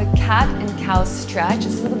now to the cat and cow stretch.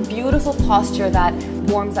 This is a beautiful posture that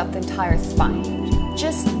warms up the entire spine.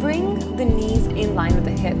 Just bring the knees in line with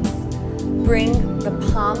the hips. Bring the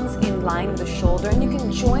palms in line with the shoulder, and you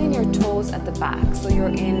can join your toes at the back. So you're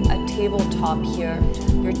in a tabletop here.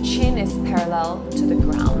 Your chin is parallel to the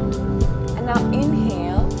ground. And now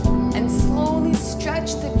inhale and slowly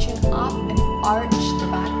stretch the chin up and arch the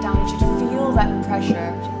back down. You should feel that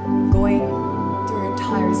pressure going through your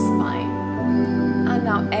entire spine. And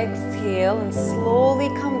now exhale and slowly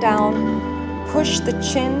come down. Push the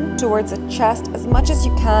chin towards the chest as much as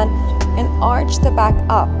you can and arch the back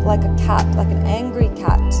up like a cat, like an angry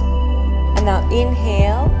cat. And now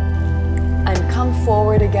inhale and come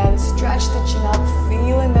forward again. Stretch the chin up,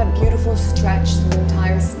 feeling that beautiful stretch through the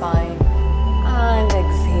entire spine. And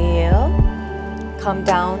exhale. Come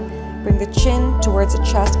down. Bring the chin towards the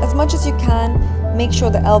chest as much as you can. Make sure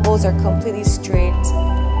the elbows are completely straight.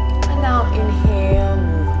 And now inhale,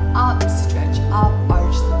 move up, stretch up,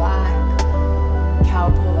 arch the back. Cow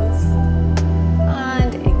pose.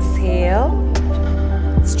 And exhale.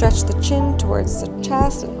 Stretch the chin towards the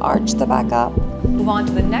chest and arch the back up. Move on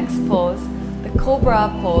to the next pose, the cobra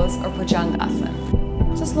pose or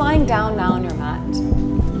bhujangasana. Just lying down now on your mat.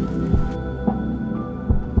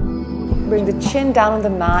 Bring the chin down on the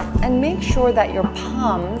mat and make sure that your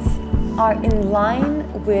palms are in line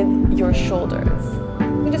with your shoulders.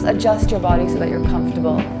 You just adjust your body so that you're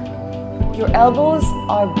comfortable. Your elbows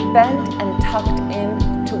are bent and tucked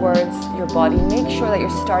in towards your body. Make sure that your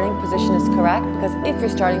starting position is correct, because if your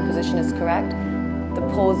starting position is correct, the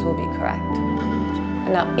pose will be correct.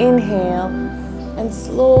 And now inhale and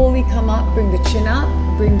slowly come up. Bring the chin up,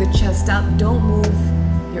 bring the chest up. Don't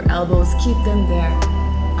move your elbows, keep them there.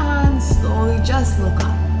 And slowly just look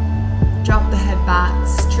up. Drop the head back,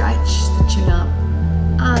 stretch the chin up,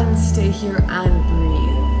 and stay here and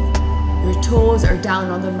breathe. Your toes are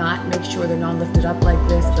down on the mat. Make sure they're not lifted up like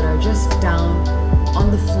this, but are just down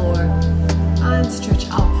on the floor. And stretch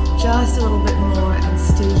up just a little bit more and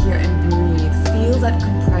stay here and breathe. Feel that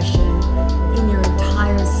compression in your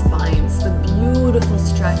entire spine. It's the beautiful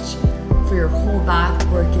stretch for your whole back,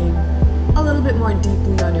 working a little bit more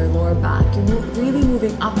deeply on your lower back. You're really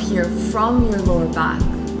moving up here from your lower back.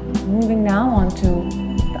 Moving now onto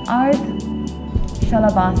the Ardha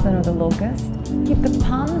Shalabhasana or the locust. Keep the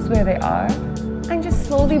palms where they are and just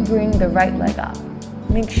slowly bring the right leg up.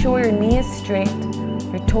 Make sure your knee is straight,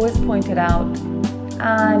 your toe is pointed out,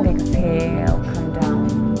 and exhale, come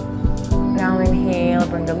down. Now inhale,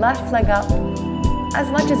 bring the left leg up as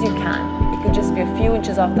much as you can. It could just be a few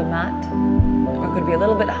inches off the mat, or it could be a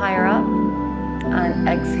little bit higher up, and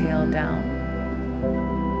exhale down.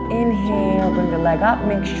 Inhale, bring the leg up,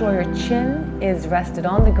 make sure your chin is rested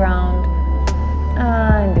on the ground,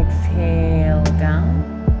 and exhale down.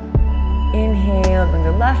 Inhale, bring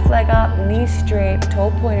the left leg up, knee straight,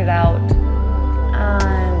 toe pointed out,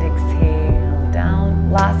 and exhale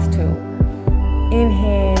down. Last two.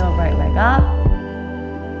 Inhale, right leg up,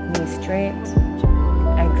 knee straight,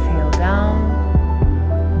 exhale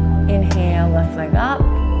down. Inhale, left leg up,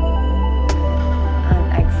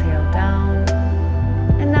 and exhale down.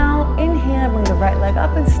 And now inhale, bring the right leg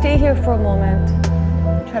up and stay here for a moment.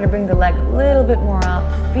 Try to bring the leg a little bit more up,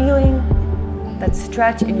 feeling that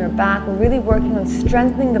stretch in your back. We're really working on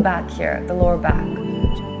strengthening the back here, the lower back.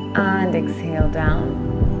 And exhale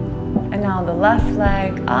down. And now the left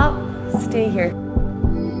leg up, stay here.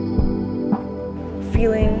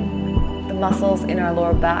 Feeling the muscles in our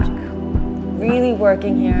lower back. Really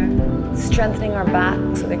working here, strengthening our back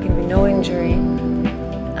so there can be no injury.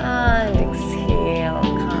 And exhale,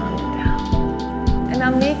 calm down. And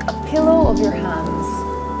now make a pillow of your hands.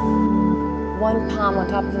 One palm on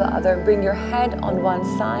top of the other. Bring your head on one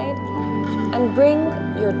side and bring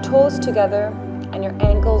your toes together and your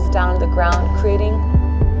ankles down the ground, creating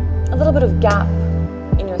a little bit of gap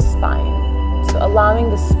in your spine. So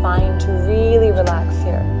allowing the spine to really relax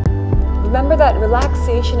here. Remember that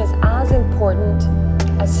relaxation is as important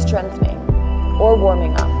as strengthening. or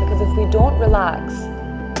warming up, because if we don't relax,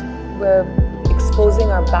 we're exposing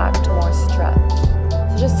our back to more stress.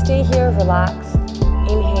 So just stay here, relax,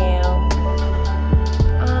 inhale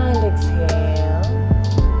and exhale.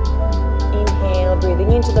 Inhale,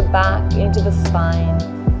 breathing into the back, into the spine,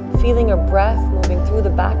 feeling your breath moving through the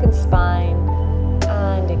back and spine,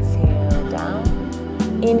 and exhale down.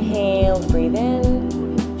 Inhale, breathe in,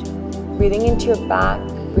 breathing into your back,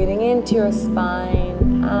 breathing into your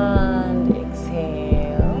spine, and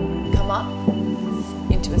exhale. Come up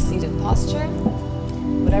into a seated posture,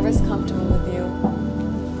 whatever's comfortable with you.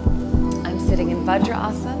 I'm sitting in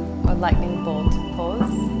Vajrasana or lightning bolt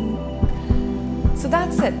pose. So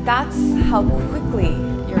that's it. That's how quickly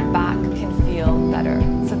your back can feel better.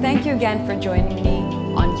 So thank you again for joining me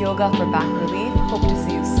on Yoga for Back Relief. Hope to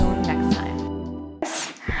see you soon next time.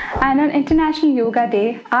 And on International Yoga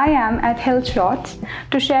Day, I am at Health Shots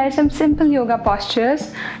to share some simple yoga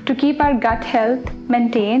postures to keep our gut health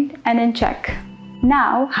maintained and in check.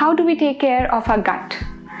 Now, how do we take care of our gut?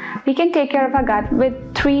 We can take care of our gut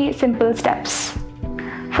with 3 simple steps.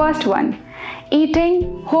 First one,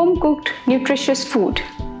 eating home-cooked nutritious food.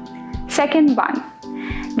 Second one,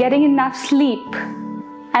 getting enough sleep.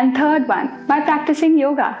 And third one, by practicing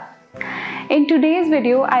yoga. In today's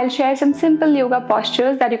video, I'll share some simple yoga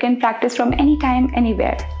postures that you can practice from anytime,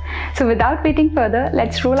 anywhere. So without waiting further,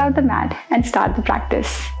 let's roll out the mat and start the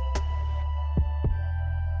practice.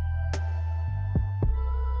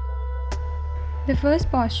 The first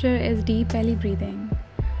posture is deep belly breathing.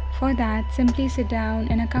 For that, simply sit down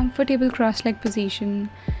in a comfortable cross-leg position,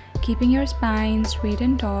 keeping your spine straight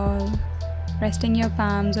and tall, resting your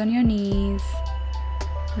palms on your knees,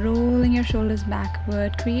 rolling your shoulders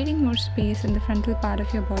backward, creating more space in the frontal part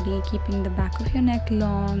of your body, keeping the back of your neck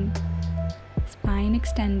long, spine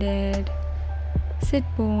extended, sit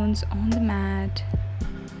bones on the mat.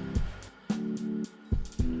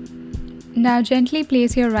 Now gently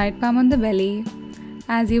place your right palm on the belly.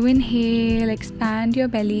 As you inhale, expand your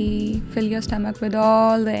belly, fill your stomach with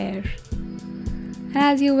all the air.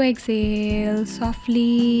 As you exhale,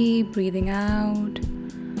 softly breathing out,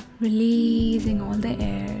 releasing all the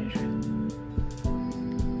air.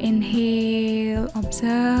 Inhale,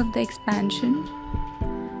 observe the expansion.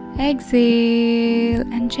 Exhale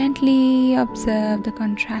and gently observe the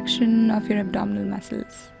contraction of your abdominal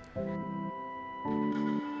muscles.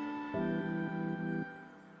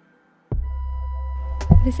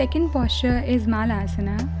 The second posture is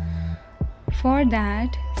Malasana. For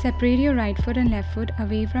that, separate your right foot and left foot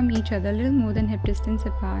away from each other, a little more than hip distance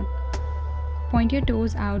apart. Point your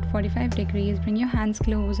toes out 45 degrees, bring your hands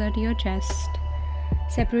closer to your chest,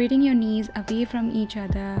 separating your knees away from each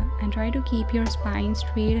other, and try to keep your spine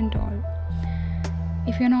straight and tall.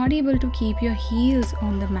 If you're not able to keep your heels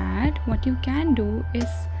on the mat, what you can do is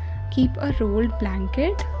keep a rolled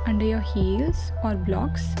blanket under your heels or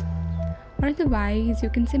blocks. Or otherwise, you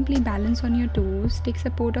can simply balance on your toes, take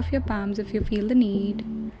support of your palms if you feel the need,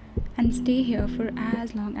 and stay here for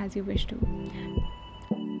as long as you wish to.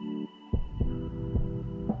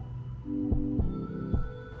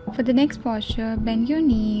 For the next posture, bend your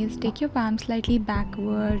knees, take your palms slightly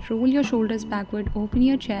backward, roll your shoulders backward, open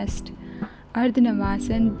your chest. Ardha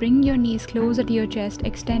Navasana, bring your knees closer to your chest,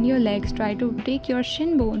 extend your legs, try to take your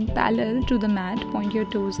shin bone parallel to the mat, point your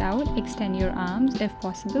toes out, extend your arms if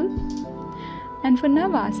possible. And for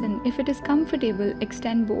Navasana, if it is comfortable,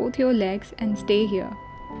 extend both your legs and stay here.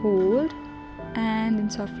 Hold and then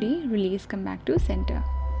softly release, come back to center.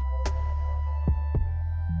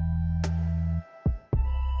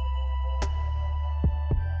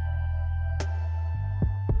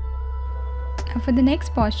 And for the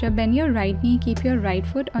next posture, bend your right knee, keep your right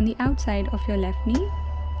foot on the outside of your left knee.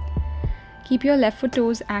 Keep your left foot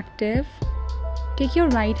toes active. Take your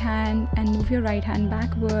right hand and move your right hand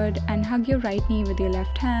backward and hug your right knee with your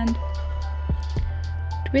left hand.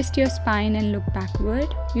 Twist your spine and look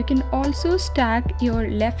backward. You can also stack your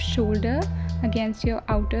left shoulder against your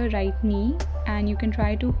outer right knee, and you can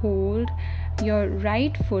try to hold your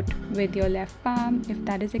right foot with your left palm if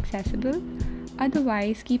that is accessible.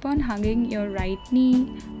 Otherwise, keep on hugging your right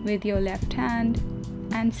knee with your left hand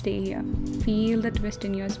and stay here. Feel the twist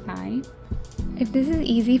in your spine. If this is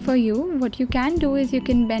easy for you, what you can do is you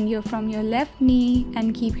can bend from your left knee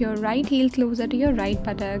and keep your right heel closer to your right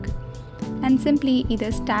buttock, and simply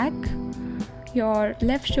either stack your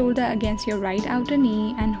left shoulder against your right outer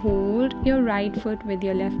knee and hold your right foot with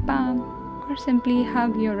your left palm, or simply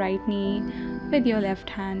hug your right knee with your left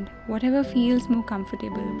hand, whatever feels more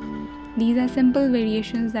comfortable. These are simple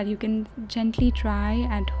variations that you can gently try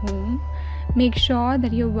at home. Make sure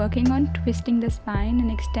that you're working on twisting the spine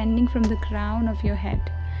and extending from the crown of your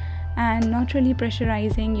head. and not really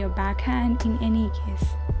pressurizing your backhand in any case.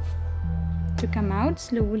 To come out,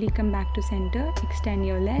 slowly come back to center, extend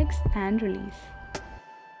your legs and release.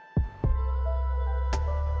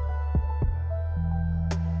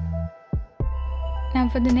 Now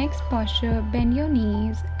for the next posture, bend your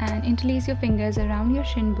knees and interlace your fingers around your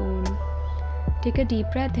shin bone. Take a deep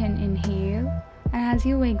breath in, inhale, and as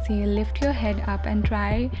you exhale, lift your head up and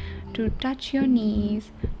try to touch your knees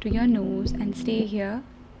to your nose and stay here.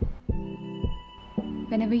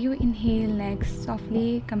 Whenever you inhale next, softly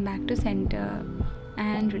come back to center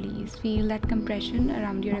and release. Feel that compression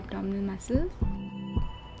around your abdominal muscles.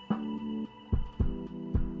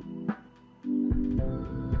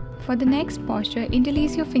 For the next posture,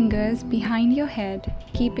 interlace your fingers behind your head,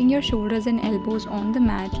 keeping your shoulders and elbows on the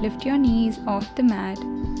mat. Lift your knees off the mat.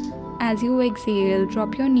 As you exhale,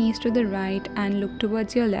 drop your knees to the right and look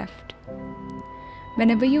towards your left.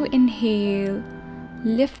 Whenever you inhale,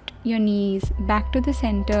 lift your knees back to the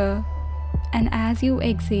center, and as you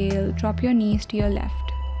exhale, drop your knees to your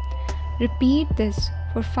left. Repeat this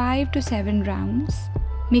for 5 to 7 rounds,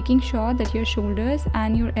 making sure that your shoulders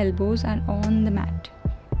and your elbows are on the mat.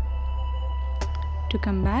 To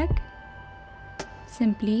come back,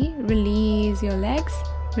 simply release your legs,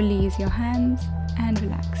 release your hands, and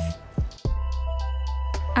relax.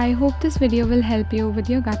 I hope this video will help you with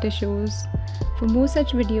your gut issues. For more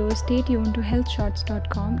such videos, stay tuned to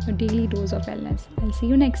healthshots.com, your daily dose of wellness. I'll see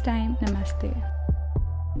you next time. Namaste.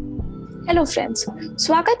 Hello friends,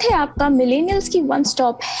 स्वागत है आपका millennials की one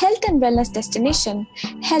stop health and wellness destination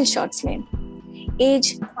health shorts में।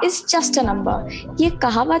 As is just a number, ये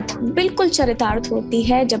कहावत बिल्कुल चरितार्थ होती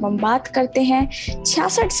है जब हम बात करते हैं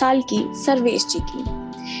 66 साल की सर्वेश जी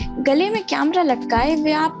की। गले में कैमरा लटकाए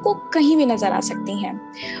वे आपको कहीं भी नजर आ सकती हैं।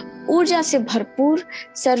 ऊर्जा से भरपूर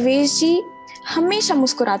सर्वेश जी हमेशा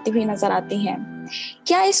मुस्कुराती हुई नजर आती हैं।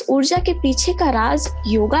 क्या इस ऊर्जा के पीछे का राज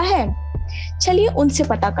योगा है? चलिए उनसे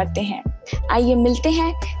पता करते हैं। आइए मिलते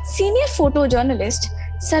हैं सीनियर फोटो जर्नलिस्ट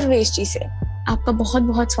सर्वेश जी से। आपका बहुत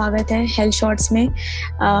बहुत स्वागत है हेल्थ शॉर्ट्स में।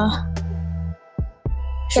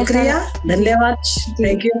 शुक्रिया, धन्यवाद,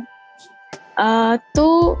 थैंक यू।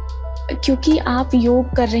 तो क्योंकि आप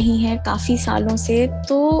योग कर रही हैं काफी सालों से,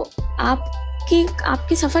 तो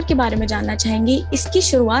आपके सफर के बारे में जानना चाहेंगे। इसकी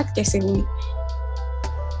शुरुआत कैसे हुई?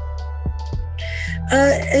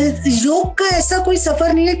 योग का ऐसा कोई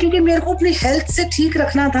सफर नहीं है, क्योंकि मेरे को अपनी हेल्थ से ठीक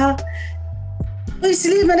रखना था, तो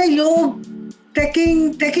इसलिए मैंने योग,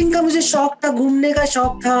 ट्रैकिंग का मुझे शौक था, घूमने का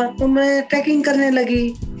शौक था, तो मैं ट्रैकिंग करने लगी।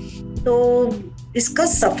 तो इसका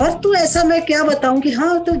सफर तो ऐसा मैं क्या बताऊं कि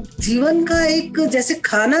हाँ, तो जीवन का एक, जैसे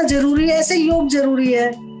खाना जरूरी है ऐसे योग जरूरी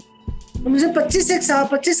है। तो मुझे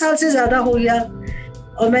 25 साल से ज्यादा हो गया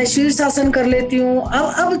और मैं शीर्षासन कर लेती हूँ।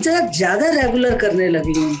 अब ज्यादा रेगुलर करने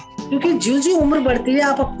लगी हूँ, क्योंकि जो उम्र बढ़ती है,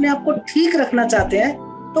 आप अपने आप को ठीक रखना चाहते हैं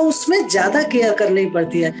तो उसमें ज्यादा केयर करनी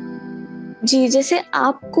पड़ती है। जी, जैसे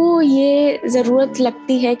आपको ये जरूरत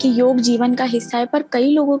लगती है कि योग जीवन का हिस्सा है, पर कई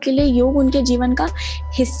लोगों के लिए योग उनके जीवन का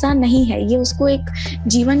हिस्सा नहीं है। ये उसको एक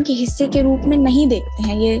जीवन के हिस्से के रूप में नहीं देखते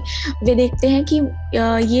हैं। वे देखते हैं कि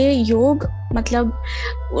ये योग मतलब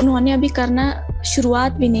उन्होंने अभी करना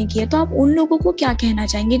शुरुआत भी नहीं की है। तो आप उन लोगों को क्या कहना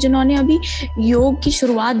चाहेंगे जिन्होंने अभी योग की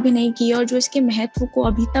शुरुआत भी नहीं की और जो इसके महत्व को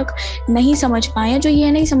अभी तक नहीं समझ पाए हैं, जो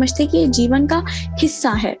ये नहीं समझते कि ये जीवन का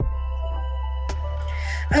हिस्सा है?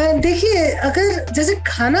 देखिए, अगर जैसे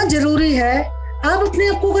खाना जरूरी है, आप अपने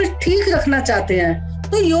आप को अगर ठीक रखना चाहते हैं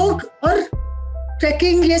तो योग और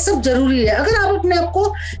ट्रैकिंग ये सब जरूरी है। अगर आप अपने आप को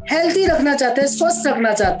हेल्थी रखना चाहते हैं, स्वस्थ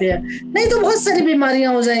रखना चाहते हैं, नहीं तो बहुत सारी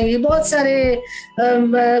बीमारियां हो जाएंगी। बहुत सारे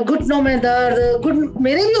घुटनों में दर्द,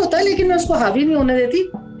 मेरे भी होता है, लेकिन मैं उसको हावी नहीं होने देती।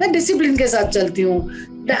 मैं डिसिप्लिन के साथ चलती हूँ,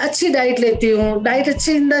 अच्छी डाइट लेती हूँ। डाइट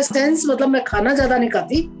अच्छी इन द सेंस, मतलब मैं खाना ज्यादा नहीं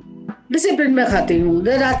खाती, डिसिप्लिन में खाती हूँ।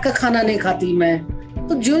 रात का खाना नहीं खाती मैं।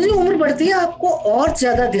 तो जो उम्र बढ़ती है, आपको और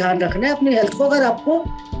ज्यादा ध्यान रखना है अपनी हेल्थ को, अगर आपको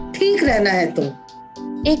ठीक रहना है तो।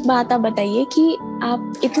 एक बात आप बताइए कि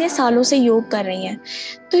आप इतने सालों से योग कर रही हैं,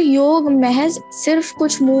 तो योग महज सिर्फ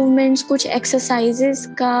कुछ मूवमेंट्स, कुछ एक्सरसाइजेस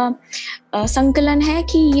का संकलन है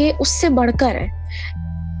कि ये उससे बढ़कर है?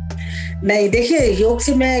 नहीं, देखिए, योग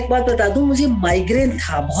से मैं एक बात बता दूं, मुझे माइग्रेन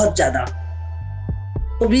था बहुत ज्यादा,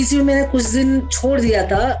 तो बीच में मैंने कुछ दिन छोड़ दिया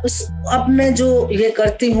था। अब मैं जो ये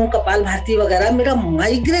करती हूँ कपालभाति वगैरह, मेरा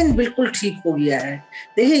माइग्रेन बिल्कुल ठीक हो गया है।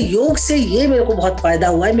 देखिए, योग से ये मेरे को बहुत फायदा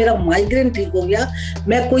हुआ है, मेरा माइग्रेन ठीक हो गया।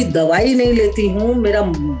 मैं कोई दवाई नहीं लेती हूँ, मेरा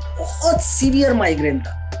बहुत सीवियर माइग्रेन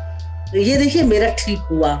था, तो ये देखिए मेरा ठीक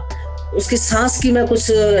हुआ। उसके सांस की मैं कुछ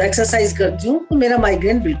एक्सरसाइज करती हूँ तो मेरा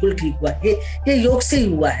माइग्रेन बिल्कुल ठीक हुआ। ये योग से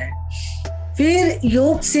ही हुआ है। फिर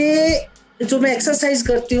योग से जो मैं एक्सरसाइज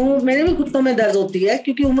करती हूँ, मेरे भी घुटनों में दर्द होती है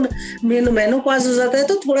क्योंकि उम्र मेनोपॉज हो जाता है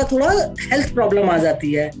तो थोड़ा थोड़ा हेल्थ प्रॉब्लम आ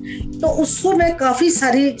जाती है। तो उसको मैं काफी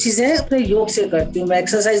सारी चीजें अपने योग से करती हूँ। मैं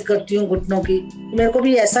एक्सरसाइज करती हूँ घुटनों की। मेरे को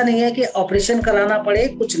भी ऐसा नहीं है कि ऑपरेशन कराना पड़े,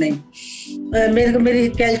 कुछ नहीं। मेरी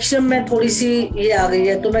कैल्शियम में थोड़ी सी ये आ गई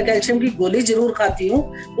है तो मैं कैल्शियम की गोली जरूर खाती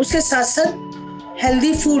हूँ। उसके साथ साथ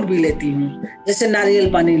हेल्दी फूड भी लेती हूँ, जैसे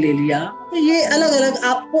नारियल पानी ले लिया। तो ये अलग अलग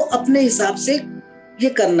आपको अपने हिसाब से ये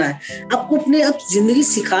करना है, आपको अपने आप जिंदगी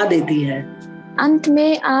सिखा देती है। अंत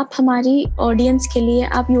में आप हमारी ऑडियंस के लिए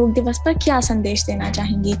आप योग दिवस पर क्या संदेश देना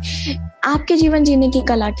चाहेंगी? आपके जीवन जीने की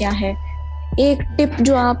कला क्या है? एक टिप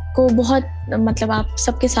जो आपको बहुत मतलब आप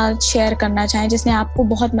सबके साथ शेयर करना चाहें, जिसने आपको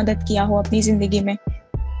बहुत मदद किया हो अपनी जिंदगी में।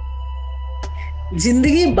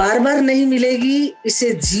 जिंदगी बार बार नहीं मिलेगी,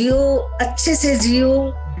 इसे जियो, अच्छे से जियो।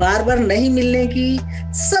 बार बार नहीं मिलने की,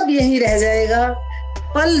 सब यहीं रह जाएगा।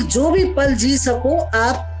 पल जो भी पल जी सको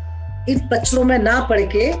आप इन पचड़ों में ना पड़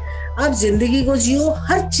के आप जिंदगी को जियो।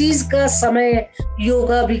 हर चीज का समय,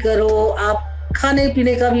 योगा भी करो, आप खाने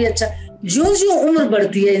पीने का भी अच्छा। जो जो उम्र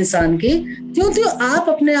बढ़ती है इंसान की, त्यों त्यों आप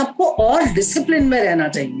अपने आप को और डिसिप्लिन में रहना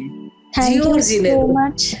चाहिए। Thank you so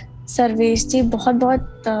much Sarvesh जी, बहुत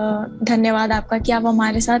बहुत धन्यवाद आपका कि आप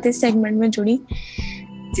हमारे साथ इस सेगमेंट में जुड़ी।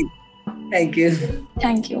 Thank you.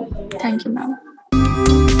 Thank you, thank you ma'am.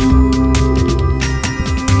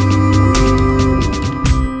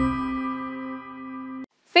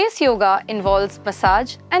 Face yoga involves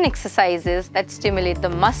massage and exercises that stimulate the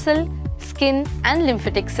muscle, skin, and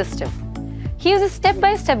lymphatic system. Here's a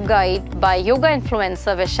step-by-step guide by yoga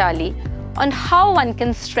influencer Vaishali on how one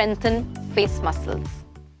can strengthen face muscles.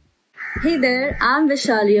 Hey there, I'm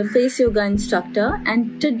Vaishali, a face yoga instructor,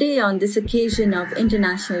 and today on this occasion of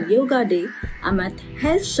International Yoga Day, I'm at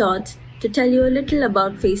Health Shots to tell you a little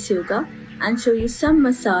about face yoga and show you some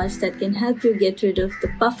massage that can help you get rid of the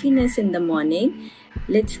puffiness in the morning.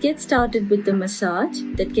 Let's get started with the massage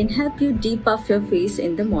that can help you depuff your face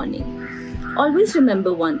in the morning. Always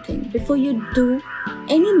remember one thing, before you do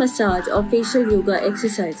any massage or facial yoga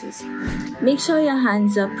exercises, make sure your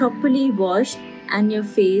hands are properly washed and your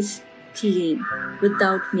face clean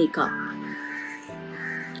without makeup.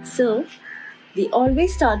 So, we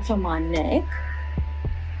always start from our neck.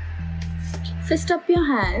 Fist up your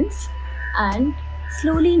hands and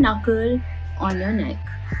slowly knuckle on your neck.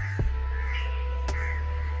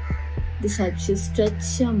 This helps you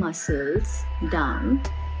stretch your muscles down,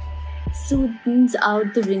 soothes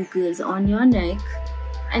out the wrinkles on your neck,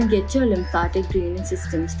 and get your lymphatic drainage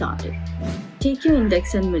system started. Take your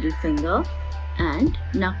index and middle finger and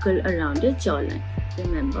knuckle around your jawline.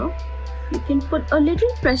 Remember, you can put a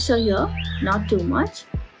little pressure here, not too much,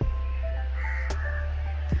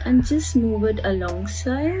 and just move it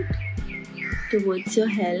alongside towards your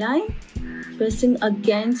hairline, pressing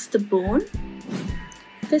against the bone.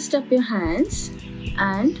 Fist up your hands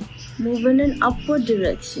and move in an upward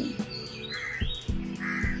direction.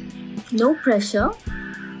 No pressure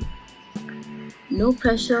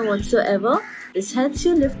whatsoever. This helps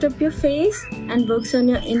you lift up your face and works on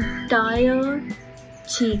your entire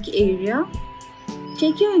cheek area.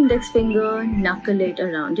 Take your index finger, knuckle it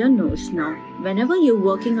around your nose. Now, whenever you're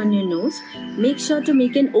working on your nose, make sure to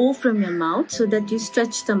make an O from your mouth so that you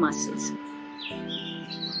stretch the muscles.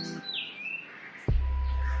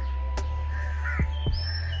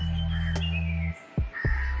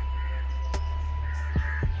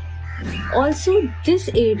 Also, this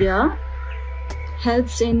area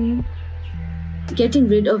helps in getting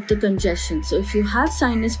rid of the congestion. So if you have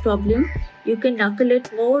sinus problem, you can knuckle it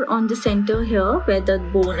more on the center here where the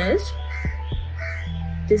bone is.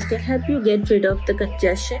 This can help you get rid of the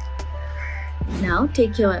congestion. Now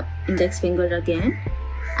take your index finger again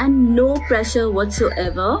and no pressure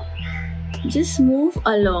whatsoever. Just move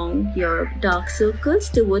along your dark circles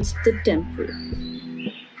towards the temple.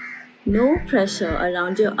 No pressure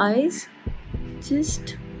around your eyes.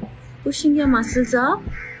 Just pushing your muscles up,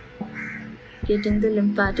 getting the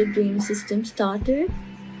lymphatic drainage system started,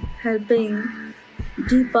 helping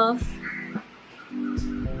depuff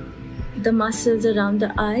the muscles around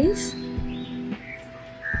the eyes.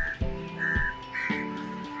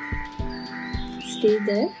 Stay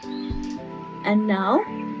there. And now,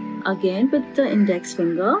 again with the index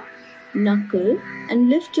finger, knuckle and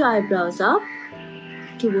lift your eyebrows up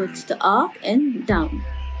towards the arc and down.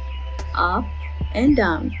 Up and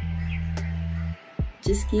down.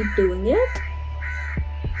 Just keep doing it.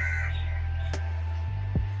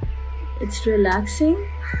 It's relaxing,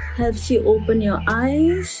 helps you open your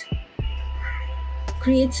eyes,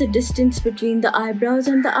 creates a distance between the eyebrows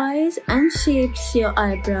and the eyes, and shapes your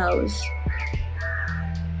eyebrows.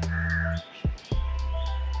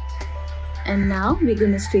 And now we're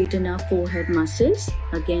going to straighten our forehead muscles.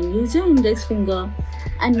 Again, use your index finger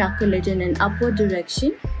and knuckle it in an upward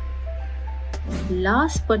direction.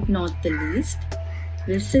 Last but not the least,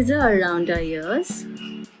 we'll scissor around our ears.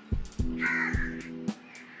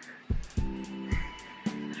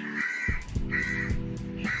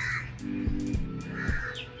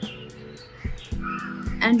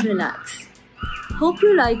 And relax. Hope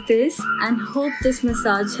you like this and hope this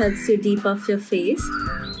massage helps you depuff your face.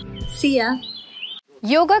 See ya.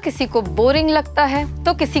 Yoga किसी को boring लगता है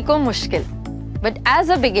तो किसी को मुश्किल. But as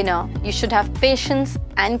a beginner, you should have patience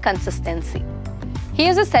and consistency.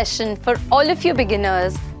 Here's a session for all of you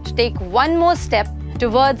beginners to take one more step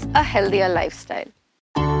towards a healthier lifestyle.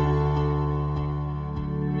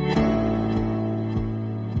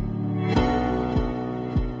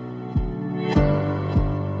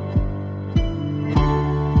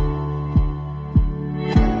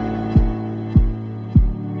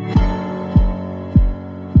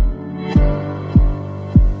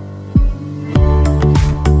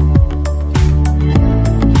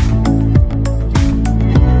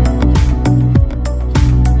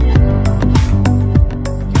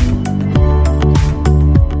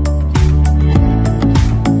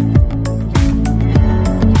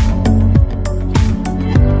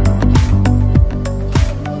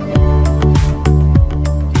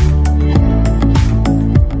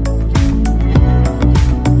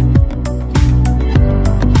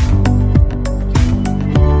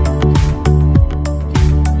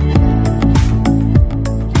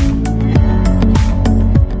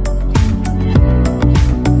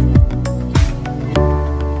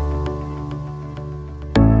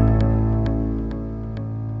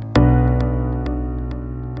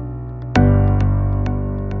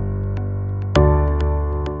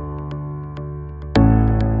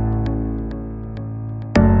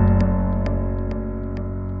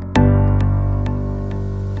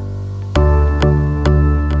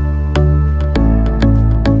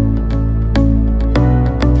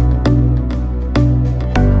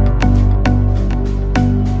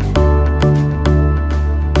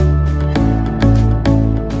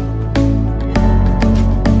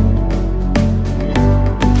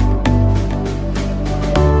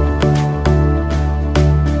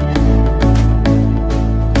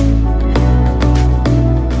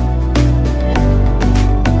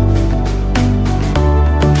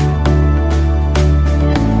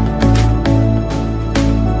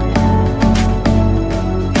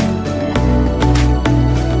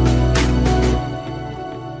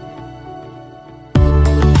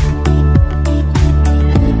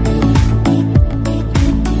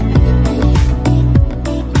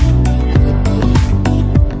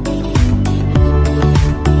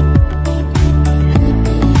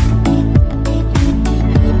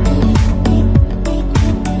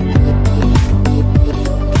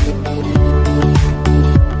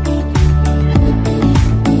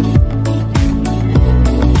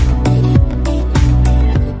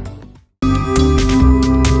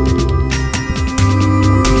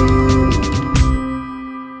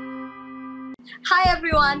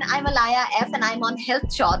 I'm Alaya F and I'm on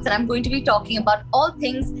Health Shots, and I'm going to be talking about all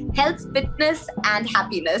things health, fitness and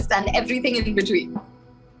happiness and everything in between.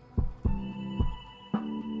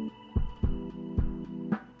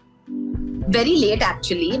 Very late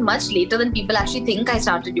actually, much later than people actually think I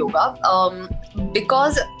started yoga,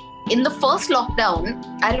 because in the first lockdown,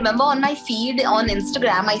 I remember on my feed on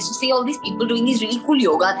Instagram, I used to see all these people doing these really cool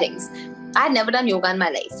yoga things. I had never done yoga in my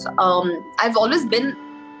life. I've always been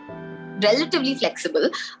relatively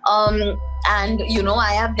flexible, and you know,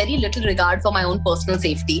 I have very little regard for my own personal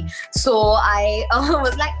safety. So I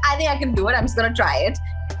was like, I think I can do it. I'm just gonna try it.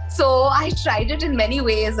 So I tried it in many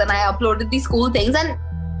ways, and I uploaded these cool things. And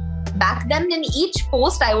back then, in each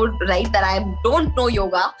post, I would write that I don't know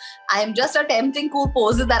yoga. I'm just attempting cool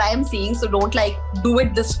poses that I am seeing. So don't like do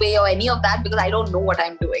it this way or any of that, because I don't know what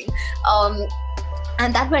I'm doing.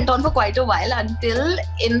 And that went on for quite a while until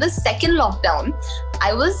in the second lockdown,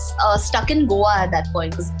 I was stuck in Goa at that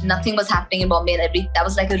point because nothing was happening in Bombay, and that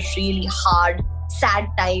was like a really hard, sad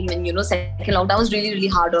time. And you know, second lockdown was really, really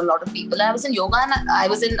hard on a lot of people. And I was in yoga, and I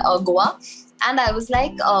was in Goa, and I was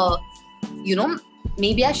like, you know,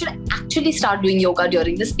 maybe I should actually start doing yoga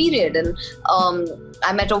during this period. And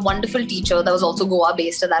I met a wonderful teacher that was also Goa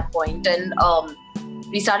based at that point, and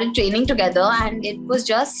we started training together, and it was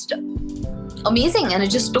just amazing, and it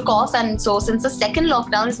just took off. And so since the second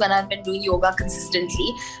lockdown is when I've been doing yoga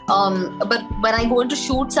consistently. But when I go into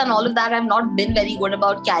shoots and all of that, I've not been very good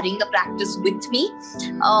about carrying the practice with me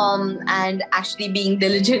and actually being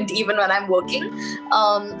diligent even when I'm working.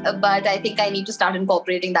 But I think I need to start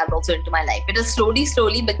incorporating that also into my life. It has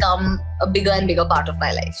slowly become a bigger and bigger part of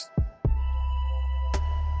my life.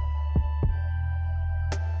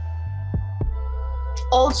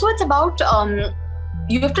 Also, it's about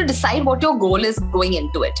you have to decide what your goal is going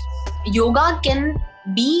into it. Yoga can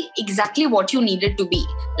be exactly what you need it to be.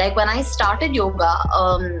 Like when I started yoga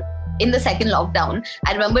in the second lockdown,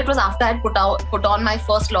 I remember it was after I put on my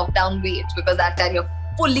first lockdown weight, because that time you're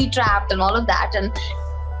fully trapped and all of that. And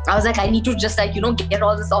I was like, I need to just get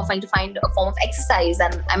all this off. I need to find a form of exercise.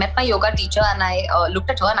 And I met my yoga teacher and I looked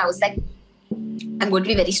at her and I was like, I'm going to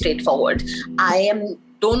be very straightforward.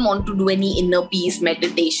 Don't want to do any inner peace,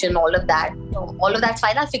 meditation, all of that. All of that's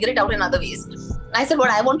fine. I'll figure it out in other ways. I said,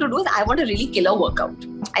 what I want to do is I want a really killer workout.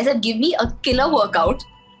 I said, give me a killer workout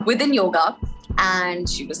within yoga. And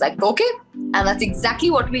she was like, okay. And that's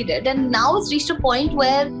exactly what we did. And now it's reached a point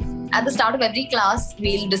where at the start of every class,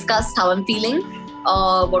 we'll discuss how I'm feeling,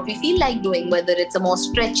 what we feel like doing, whether it's a more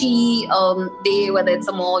stretchy day, whether it's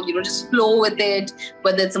a more, just flow with it,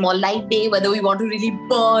 whether it's a more light day, whether we want to really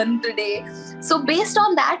burn today. So based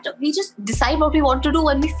on that, we just decide what we want to do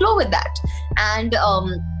and we flow with that. And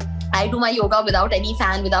I do my yoga without any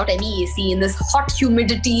fan, without any AC in this hot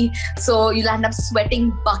humidity. So you'll end up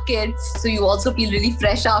sweating buckets. So you also feel really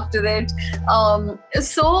fresh after it.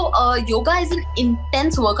 So yoga is an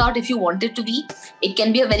intense workout if you want it to be. It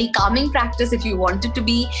can be a very calming practice if you want it to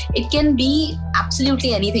be. It can be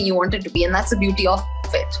absolutely anything you want it to be. And that's the beauty of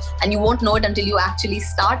it. And you won't know it until you actually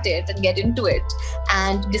start it and get into it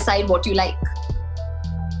and decide what you like.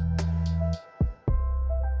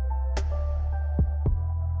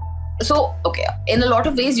 So, okay, in a lot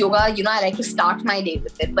of ways, yoga, I like to start my day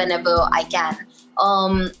with it whenever I can.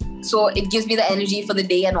 So it gives me the energy for the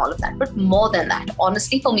day and all of that. But more than that,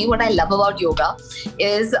 honestly, for me, what I love about yoga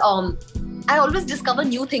is I always discover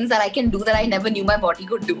new things that I can do that I never knew my body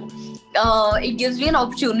could do. It gives me an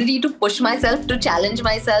opportunity to push myself, to challenge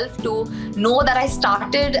myself, to know that I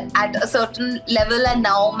started at a certain level and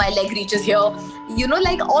now my leg reaches here.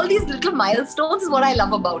 All these little milestones is what I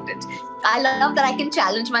love about it. I love that I can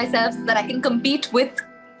challenge myself, that I can compete with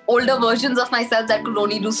older versions of myself that could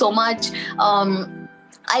only do so much.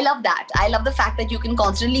 I love that. I love the fact that you can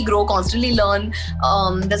constantly grow, constantly learn.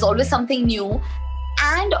 There's always something new.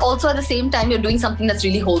 And also at the same time, you're doing something that's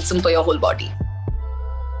really wholesome for your whole body.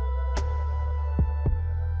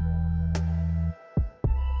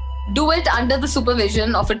 Do it under the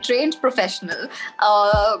supervision of a trained professional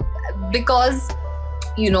because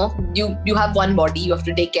you have one body, you have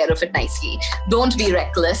to take care of it nicely. Don't be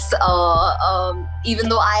reckless, even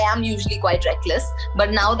though I am usually quite reckless.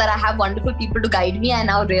 But now that I have wonderful people to guide me, I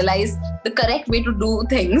now realize the correct way to do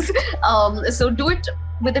things. So do it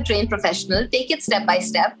with a trained professional. Take it step by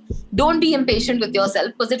step. Don't be impatient with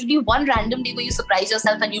yourself, because it will be one random day where you surprise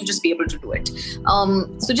yourself and you'll just be able to do it.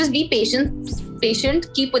 So just be patient,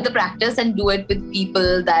 keep with the practice and do it with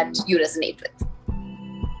people that you resonate with.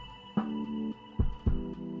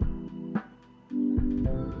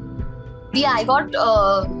 Yeah, I got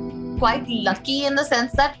quite lucky in the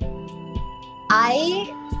sense that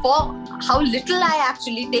for how little I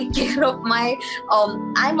actually take care of my,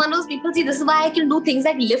 I'm one of those people, this is why I can do things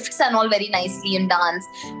like lifts and all very nicely in dance.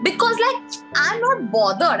 Because I'm not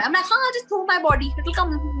bothered. I'm like, just throw my body. It'll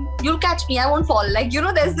come, you'll catch me, I won't fall.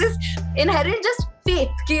 There's this inherent just faith.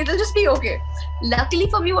 It'll just be okay. Luckily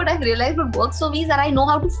for me, what I've realized what works for me is that I know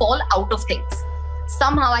how to fall out of things.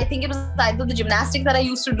 Somehow, I think it was either the gymnastics that I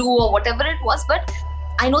used to do or whatever it was, but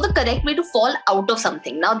I know the correct way to fall out of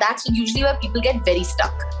something. Now, that's usually where people get very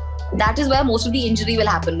stuck. That is where most of the injury will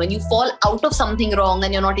happen. When you fall out of something wrong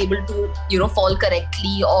and you're not able to, fall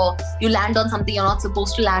correctly, or you land on something you're not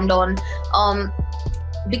supposed to land on.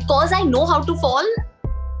 Because I know how to fall,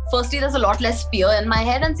 firstly, there's a lot less fear in my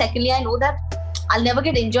head. And secondly, I know that I'll never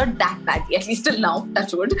get injured that badly, at least till now,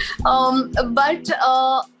 touch wood.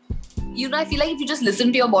 I feel like if you just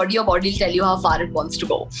listen to your body will tell you how far it wants to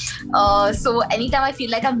go. So anytime I feel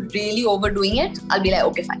like I'm really overdoing it, I'll be like,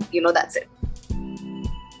 okay, fine, that's it.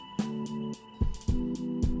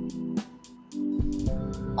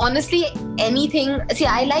 Honestly, anything. See,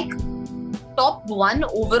 I like top one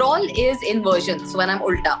overall is inversions when I'm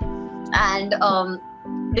ulta. And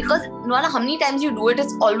because no matter how many times you do it,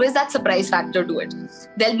 it's always that surprise factor to it.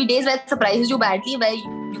 There'll be days where it surprises you badly, where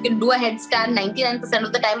you can do a headstand 99%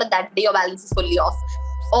 of the time, but that day your balance is fully off.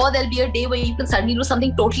 or there'll be a day where you can suddenly do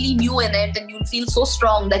something totally new in it and you'll feel so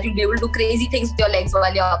strong that you'll be able to do crazy things with your legs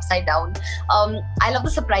while you're upside down. I love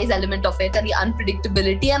the surprise element of it and the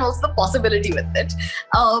unpredictability and also the possibility with it.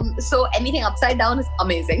 So anything upside down is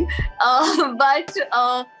amazing. But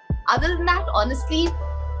other than that, honestly,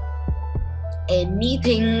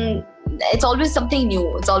 anything, it's always something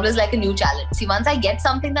new. It's always like a new challenge. See, once I get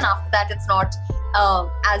something, then after that it's not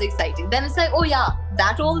as exciting. Then it's like, oh yeah,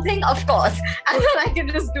 that whole thing, of course, and then I can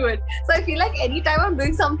just do it. So I feel like anytime I'm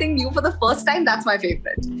doing something new for the first time, that's my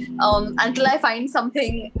favorite, until I find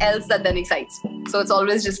something else that then excites me. So it's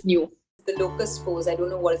always just new. The locust pose, I don't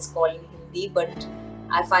know what it's called in Hindi, but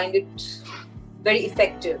I find it very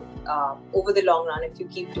effective over the long run if you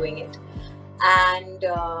keep doing it. And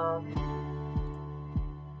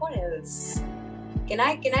what else? Can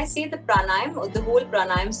I say the pranayam or the whole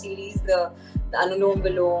pranayam series, the Anulom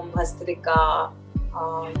Vilom, Hastrika,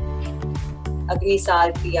 Agni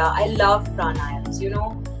Sal Kriya? I love pranayams. You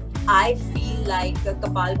know, I feel like a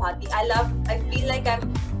Kapalbhati. I feel like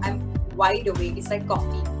I'm wide awake. It's like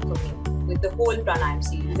coffee for me with the whole pranayam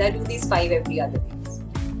series. I do these 5 every other day.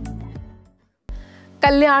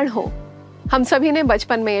 कल्याण हो, हम सभी ने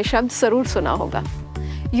बचपन में ये शब्द जरूर सुना होगा।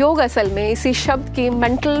 योग असल में इसी शब्द की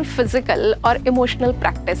मेंटल, फिजिकल और इमोशनल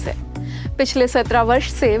प्रैक्टिस है। पिछले 17 वर्ष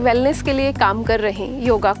से वेलनेस के लिए काम कर रही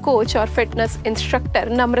योगा कोच और फिटनेस इंस्ट्रक्टर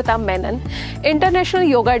नम्रता मेनन इंटरनेशनल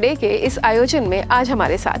योगा डे के इस आयोजन में आज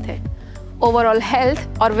हमारे साथ हैं। ओवरऑल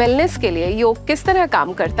हेल्थ और वेलनेस के लिए योग किस तरह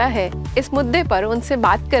काम करता है, इस मुद्दे पर उनसे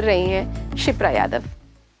बात कर रही हैं Shipra Yadav.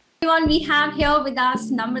 Everyone, we have here with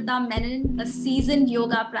us Namrata Menon, a seasoned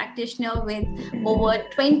yoga practitioner with over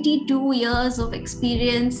 22 years of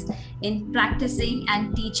experience in practicing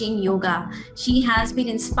and teaching yoga. She has been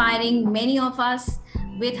inspiring many of us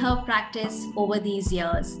with her practice over these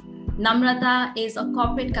years. Namrata is a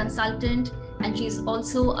corporate consultant and she's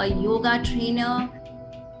also a yoga trainer.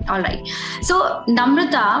 All right. So,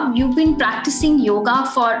 Namrata, you've been practicing yoga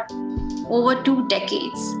for over 2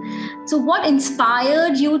 decades. So what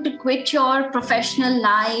inspired you to quit your professional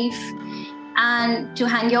life and to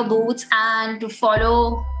hang your boots and to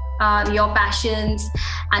follow your passions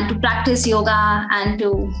and to practice yoga and to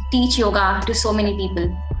teach yoga to so many people?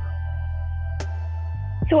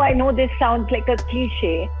 So I know this sounds like a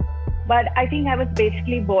cliche, but I think I was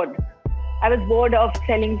basically bored. I was bored of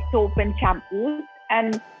selling soap and shampoos,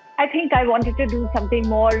 and I think I wanted to do something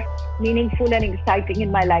more meaningful and exciting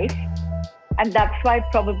in my life. And that's why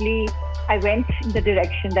probably I went in the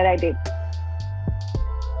direction that I did.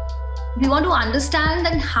 We want to understand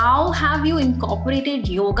that how have you incorporated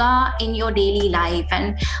yoga in your daily life,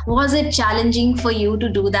 and was it challenging for you to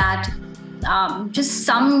do that? Just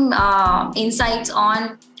some insights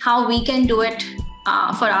on how we can do it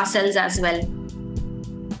for ourselves as well.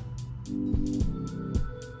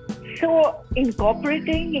 So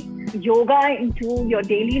incorporating yoga into your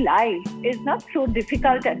daily life is not so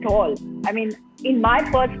difficult at all. I mean, in my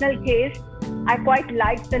personal case, I quite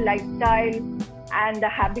like the lifestyle and the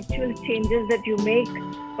habitual changes that you make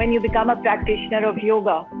when you become a practitioner of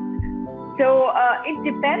yoga. So it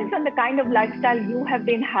depends on the kind of lifestyle you have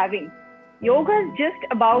been having. Yoga is just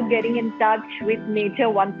about getting in touch with nature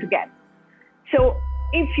once again. So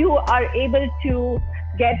if you are able to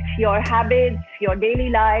get your habits, your daily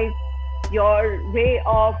life, your way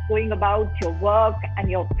of going about your work and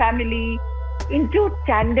your family into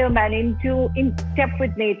tandem and in step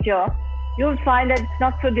with nature, you'll find that it's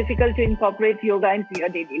not so difficult to incorporate yoga into your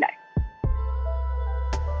daily life.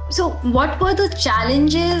 So what were the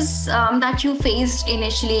challenges that you faced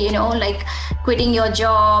initially, like quitting your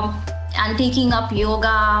job and taking up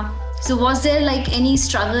yoga? So was there like any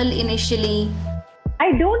struggle initially?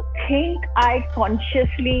 I don't think I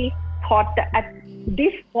consciously thought that at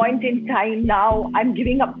this point in time now I'm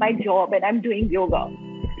giving up my job and I'm doing yoga,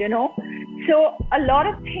 So a lot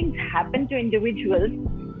of things happen to individuals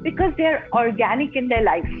because they're organic in their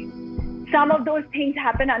life. Some of those things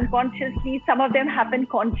happen unconsciously, some of them happen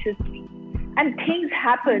consciously. And things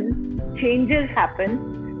happen, changes happen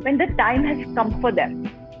when the time has come for them.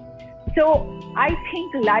 So I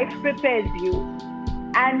think life prepares you,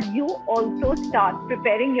 and you also start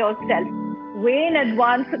preparing yourself way in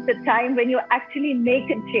advance of the time when you actually make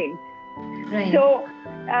a change. Right. So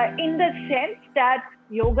in the sense that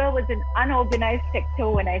yoga was an unorganized sector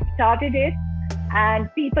when I started it, and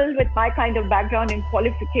people with my kind of background and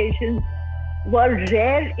qualifications were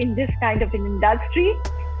rare in this kind of an industry.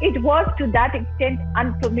 It was to that extent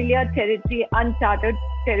unfamiliar territory, uncharted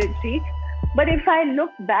territory. But if I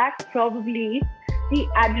look back, probably the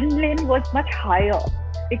adrenaline was much higher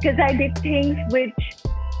because I did things which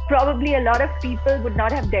probably a lot of people would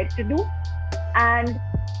not have dared to do. And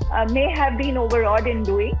may have been overawed in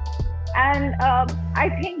doing. And I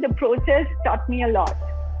think the process taught me a lot.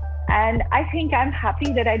 And I think I'm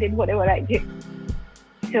happy that I did whatever I did.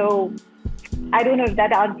 So I don't know if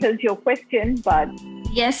that answers your question, but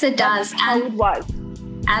yes, it does. How it was.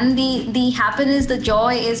 And the happiness, the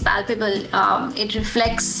joy is palpable. It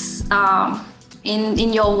reflects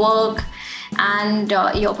in your work and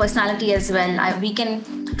your personality as well. We can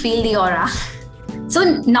feel the aura. So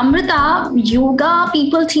Namrata, yoga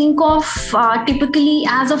people think of typically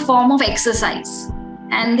as a form of exercise,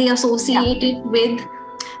 and they associate it with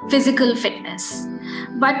physical fitness.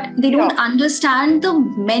 But they don't understand the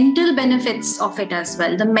mental benefits of it as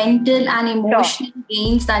well, the mental and emotional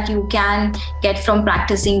gains that you can get from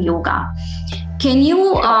practicing yoga. Can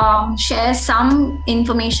you share some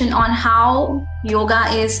information on how yoga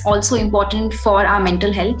is also important for our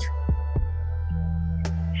mental health?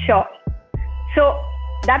 Sure. So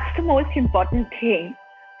that's the most important thing,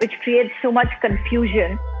 which creates so much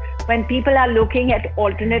confusion when people are looking at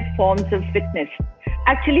alternate forms of fitness.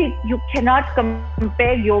 Actually, you cannot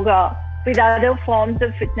compare yoga with other forms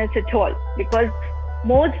of fitness at all, because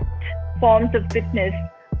most forms of fitness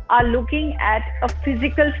are looking at a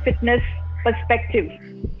physical fitness perspective,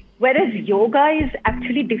 whereas yoga is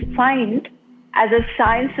actually defined as a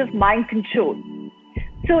science of mind control.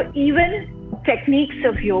 So even techniques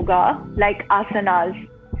of yoga like asanas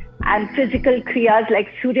and physical kriyas like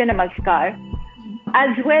Surya Namaskar,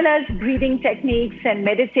 as well as breathing techniques and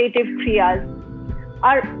meditative kriyas,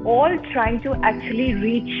 are all trying to actually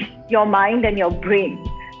reach your mind and your brain.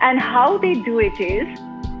 And how they do it is,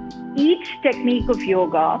 each technique of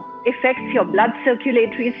yoga affects your blood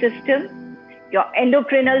circulatory system, your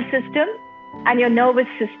endocrinal system, and your nervous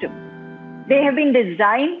system. They have been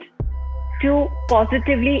designed to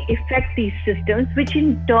positively affect these systems, which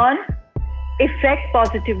in turn affect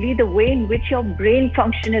positively the way in which your brain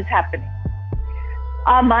function is happening.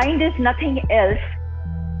 Our mind is nothing else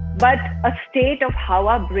but a state of how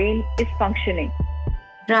our brain is functioning.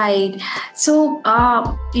 Right. So,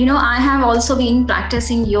 I have also been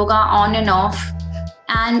practicing yoga on and off.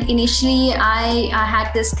 And initially, I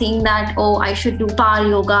had this thing that, I should do power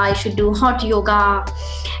yoga, I should do hot yoga.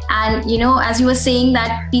 And, as you were saying,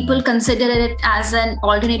 that people consider it as an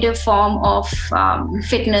alternative form of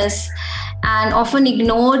fitness and often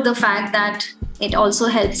ignore the fact that it also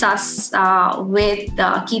helps us with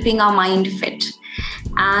keeping our mind fit.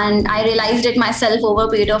 And I realized it myself over a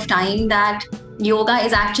period of time that yoga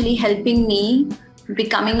is actually helping me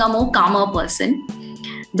becoming a more calmer person.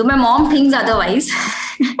 Though my mom thinks otherwise.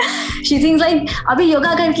 She thinks like, abhi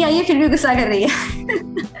yoga karke aayi hai, fir bhi gussa kar rahi hai.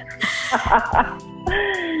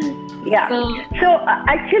 Yeah. So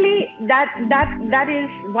actually that is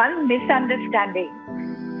one misunderstanding,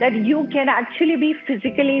 that you can actually be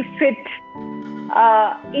physically fit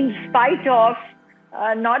in spite of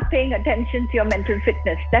not paying attention to your mental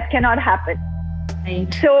fitness. That cannot happen.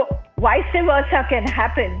 Right. So vice versa can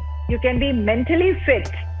happen. You can be mentally fit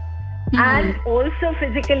and also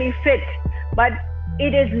physically fit, but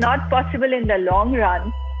it is not possible in the long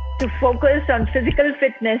run to focus on physical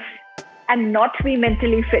fitness and not be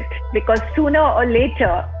mentally fit, because sooner or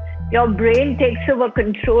later your brain takes over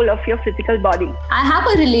control of your physical body. I have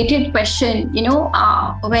a related question.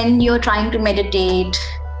 When you're trying to meditate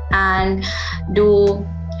and do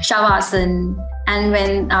shavasana, and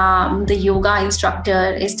when the yoga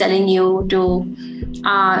instructor is telling you to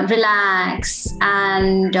relax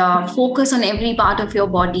and focus on every part of your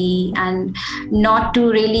body and not to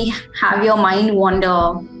really have your mind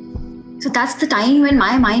wander. So that's the time when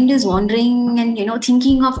my mind is wandering and,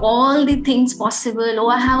 thinking of all the things possible.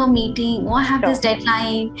 I have a meeting. I have this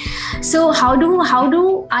deadline. So how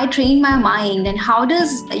do I train my mind, and how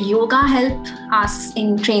does yoga help us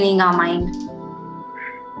in training our mind?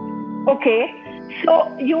 Okay.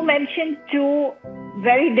 So you mentioned two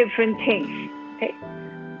very different things. Okay.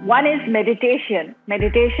 One is meditation.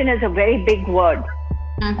 Meditation is a very big word.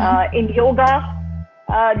 In yoga,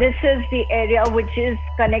 this is the area which is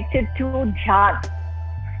connected to dhyan.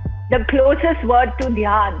 The closest word to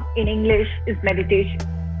dhyan in English is meditation.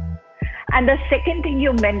 And the second thing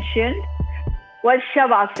you mentioned was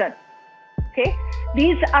shavasana. Okay,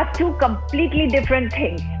 these are two completely different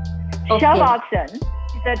things. Okay. Shavasana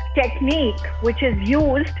is a technique which is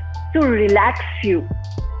used to relax you.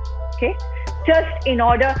 Okay, just in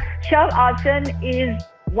order, shavasana is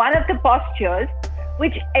one of the postures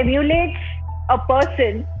which emulates a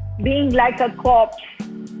person being like a corpse.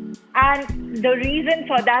 And the reason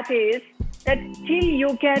for that is that till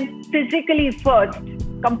you can physically first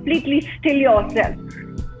completely still yourself,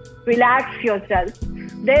 relax yourself,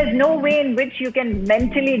 there's no way in which you can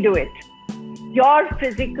mentally do it. your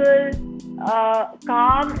physical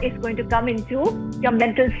calm is going to come into your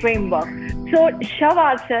mental framework. So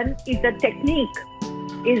Shavasana is a technique,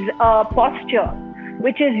 is a posture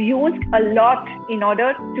which is used a lot in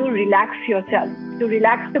order to relax yourself, to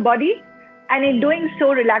relax the body, and in doing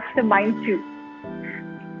so, relax the mind too.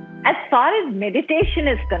 As far as meditation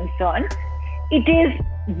is concerned, it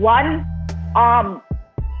is one arm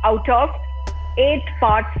out of 8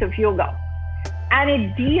 parts of yoga, and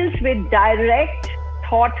it deals with direct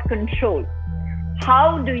thought control.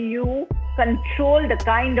 How do you control the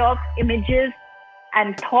kind of images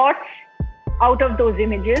and thoughts out of those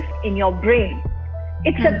images in your brain?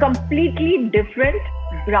 It's a completely different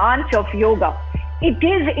branch of yoga. It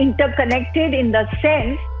is interconnected in the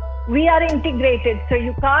sense we are integrated, so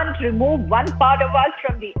you can't remove one part of us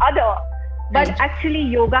from the other. But actually,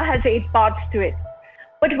 yoga has 8 parts to it.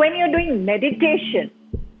 But when you're doing meditation,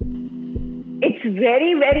 it's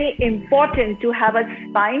very, very important to have a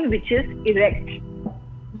spine which is erect.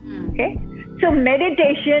 Okay? So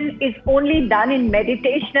meditation is only done in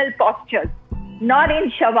meditational postures, not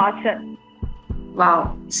in Shavasana.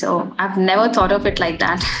 Wow. So I've never thought of it like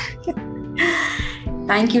that.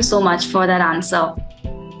 Thank you so much for that answer.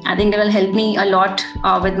 I think it will help me a lot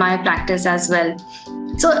with my practice as well.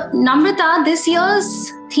 So Namrata, this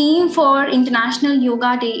year's theme for International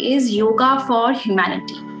Yoga Day is Yoga for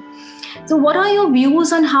Humanity. So what are your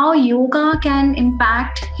views on how yoga can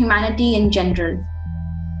impact humanity in general?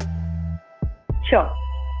 Sure.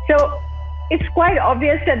 So it's quite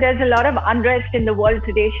obvious that there's a lot of unrest in the world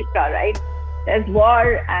today, Shikha, right? There's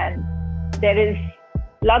war and there is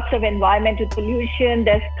lots of environmental pollution,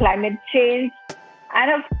 there's climate change,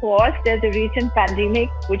 and of course, there's a recent pandemic,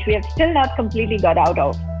 which we have still not completely got out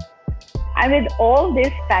of. And with all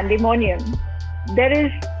this pandemonium, there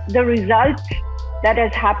is the result that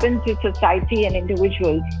has happened to society and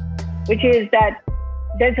individuals, which is that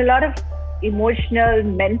there's a lot of emotional,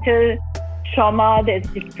 mental trauma, there's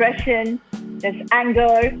depression, there's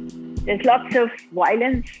anger, there's lots of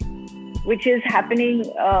violence, which is happening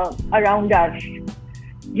around us.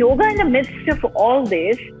 Yoga in the midst of all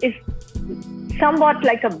this is somewhat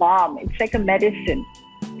like a balm. It's like a medicine.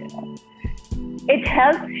 You know? It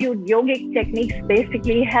helps you. Yogic techniques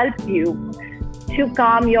basically help you to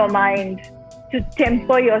calm your mind, to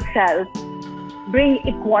temper yourself, bring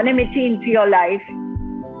equanimity into your life.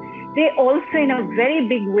 They also, in a very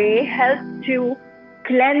big way, help to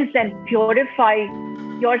cleanse and purify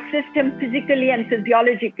your system physically and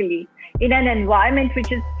physiologically in an environment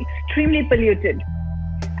which is extremely polluted.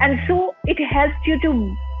 And so it helps you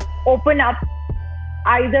to open up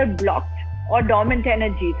either blocked or dormant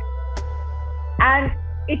energies. And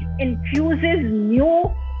it infuses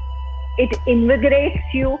new, it invigorates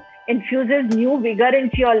you, infuses new vigor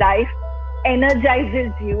into your life,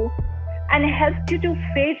 energizes you, and helps you to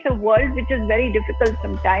face a world which is very difficult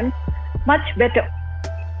sometimes, much better.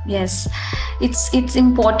 Yes, it's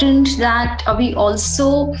important that we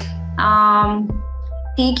also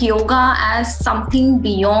take yoga as something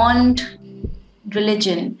beyond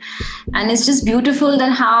religion. And it's just beautiful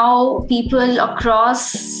that how people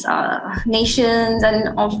across nations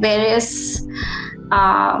and of various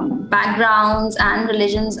backgrounds and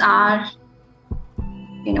religions are,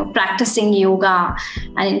 practicing yoga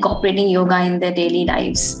and incorporating yoga in their daily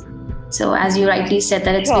lives. So as you rightly said,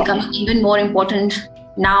 that it's becoming even more important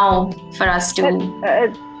now for us to...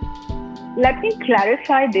 let me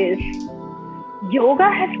clarify this.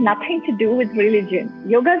 Yoga has nothing to do with religion.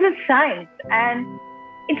 Yoga is a science, and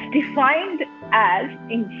it's defined as,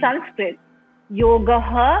 in Sanskrit,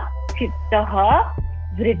 yogaha chittaha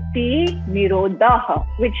vritti nirodhaha,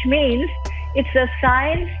 which means it's a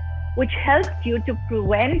science which helps you to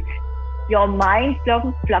prevent your mind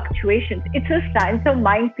from fluctuations. It's a science of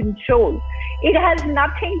mind control. It has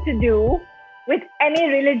nothing to do with any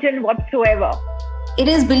religion whatsoever. It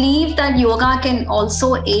is believed that yoga can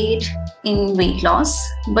also aid in weight loss,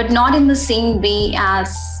 but not in the same way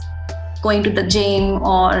as going to the gym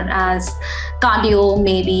or as cardio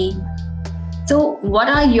maybe. So what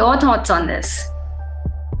are your thoughts on this?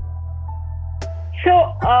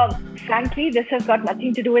 So frankly, this has got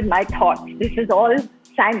nothing to do with my thoughts. This is all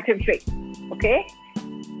scientific, okay?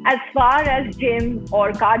 As far as gym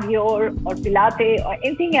or cardio or Pilates or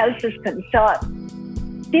anything else is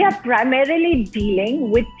concerned, they are primarily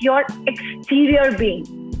dealing with your exterior being,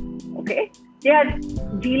 okay? They are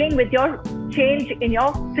dealing with your change in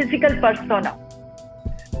your physical persona.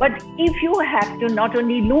 But if you have to not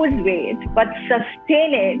only lose weight, but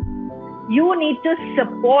sustain it, you need to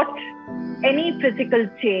support any physical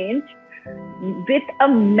change with a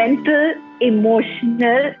mental,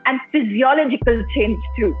 emotional, and physiological change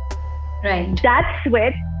too. Right. That's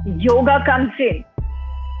where yoga comes in.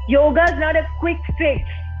 Yoga is not a quick fix.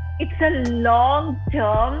 It's a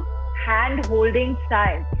long-term hand-holding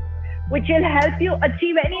science, which will help you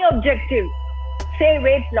achieve any objective. Say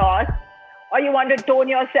weight loss, or you want to tone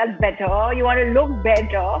yourself better, or you want to look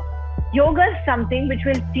better. Yoga is something which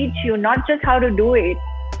will teach you not just how to do it,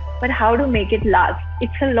 but how to make it last.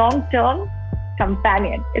 It's a long-term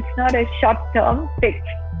companion. It's not a short-term fix.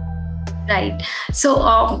 Right.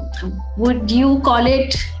 So would you call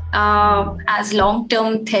it as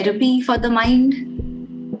long-term therapy for the mind?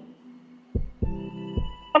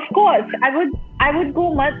 Of course, I would go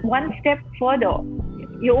one step further.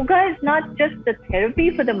 Yoga is not just the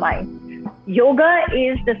therapy for the mind. Yoga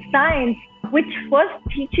is the science which first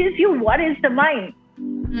teaches you what is the mind.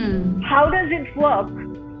 How does it work?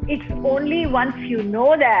 It's only once you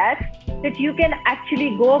know that you can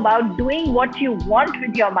actually go about doing what you want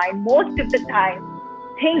with your mind. Most of the time,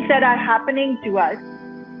 things that are happening to us,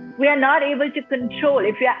 we are not able to control.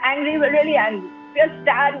 If we are angry, we're really angry. If we are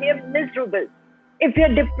sad, we are miserable. If we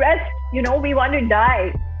are depressed, we want to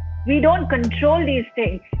die. We don't control these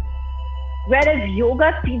things. Whereas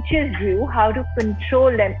yoga teaches you how to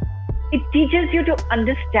control them. It teaches you to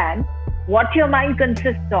understand what your mind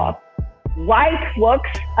consists of, why it works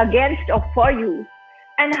against or for you,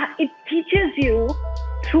 and it teaches you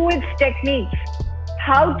through its techniques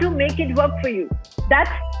how to make it work for you.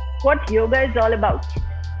 That's what yoga is all about.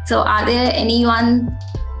 So are there any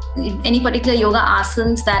particular yoga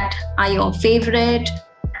asanas that are your favorite,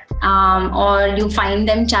 or you find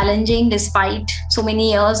them challenging despite so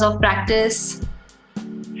many years of practice?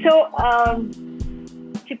 So,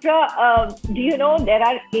 Chipra, do you know there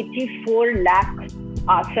are 84 lakh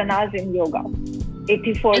asanas in yoga?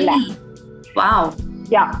 84 lakh. Wow.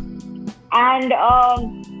 Yeah. And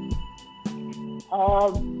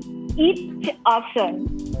each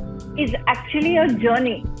asana is actually a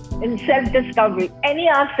journey in self-discovery. Any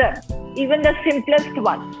asana, even the simplest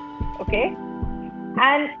one, okay?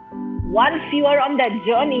 And once you are on that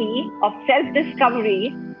journey of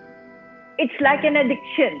self-discovery, it's like an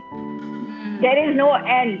addiction. There is no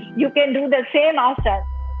end. You can do the same asana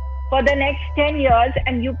for the next 10 years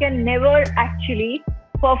and you can never actually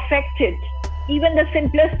perfect it. Even the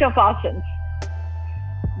simplest of asanas.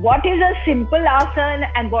 What is a simple asana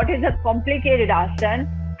and what is a complicated asana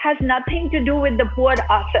has nothing to do with the poor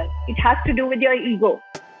asana. It has to do with your ego.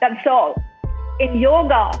 That's all. In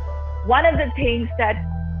yoga, one of the things that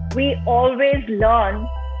we always learn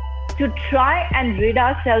to try and rid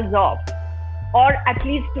ourselves of, or at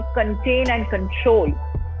least to contain and control,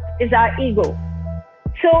 is our ego.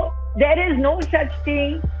 So there is no such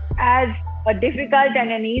thing as a difficult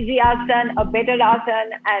and an easy asana, a better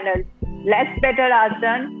asana and a less better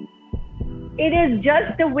asana. It is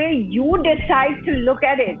just the way you decide to look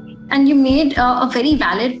at it. And you made a very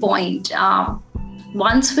valid point.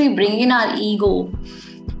 Once we bring in our ego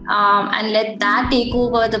and let that take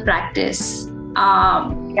over the practice,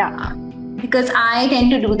 because I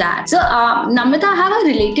tend to do that. So, Namrata, I have a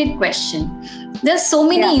related question. There's so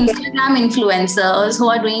many Instagram influencers who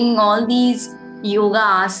are doing all these yoga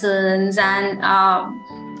asanas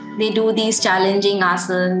and they do these challenging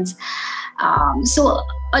asanas. So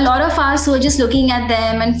a lot of us who are just looking at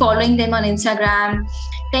them and following them on Instagram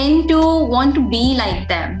tend to want to be like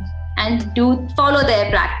them and do follow their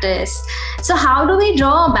practice. So how do we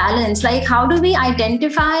draw a balance? Like, how do we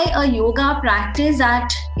identify a yoga practice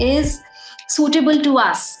that is suitable to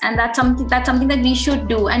us, and that's something that we should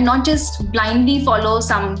do, and not just blindly follow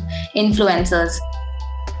some influencers?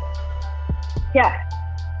 Yeah.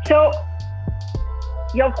 So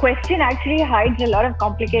your question actually hides a lot of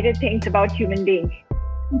complicated things about human beings.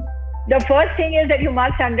 The first thing is that you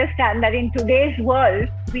must understand that in today's world,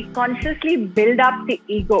 we consciously build up the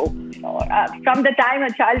ego. From the time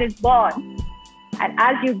a child is born, and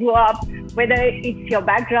as you grow up, whether it's your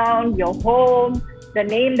background, your home, the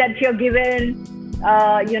name that you're given,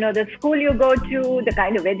 the school you go to, the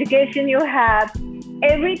kind of education you have,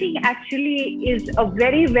 everything actually is a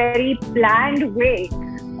very, very planned way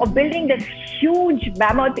of building this huge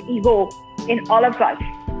mammoth ego in all of us.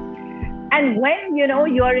 And when,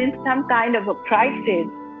 you're in some kind of a crisis,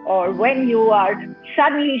 or when you are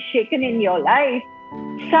suddenly shaken in your life,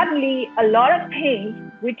 suddenly a lot of things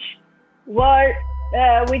which were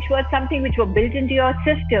something which were built into your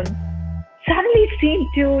system suddenly seem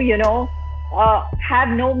to, have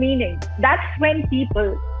no meaning. That's when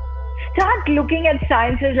people start looking at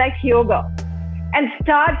sciences like yoga and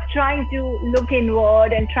start trying to look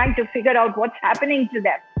inward and trying to figure out what's happening to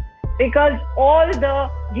them, because all the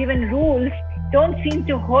given rules don't seem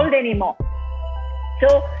to hold anymore.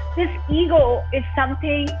 So this ego is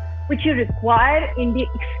something which you require in the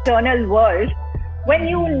external world when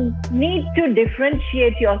you need to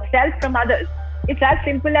differentiate yourself from others. It's as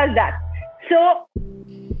simple as that. So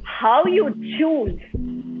how you choose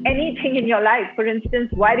anything in your life, for instance,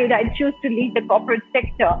 why did I choose to lead the corporate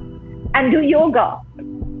sector and do yoga?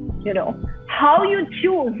 You know, how you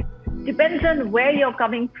choose depends on where you're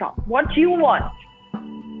coming from, what you want.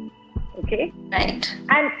 Okay? Right.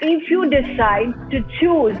 And if you decide to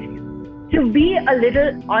choose to be a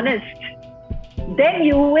little honest, then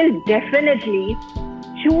you will definitely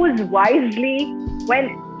choose wisely when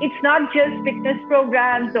it's not just fitness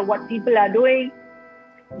programs or what people are doing,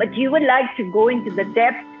 but you would like to go into the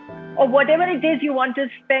depth of whatever it is you want to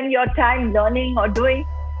spend your time learning or doing,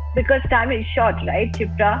 because time is short, right,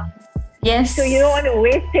 Chipra? Yes. So you don't want to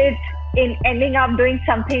waste it in ending up doing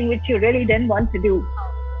something which you really didn't want to do.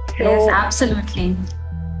 So, yes, absolutely.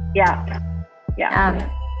 Yeah.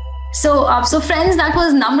 So friends, that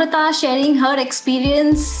was Namrata sharing her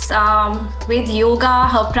experience with yoga,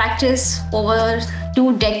 her practice over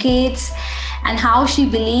 2 decades, and how she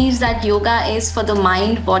believes that yoga is for the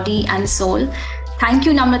mind, body, and soul. Thank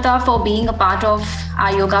you, Namrata, for being a part of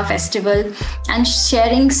our yoga festival and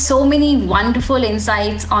sharing so many wonderful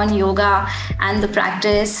insights on yoga and the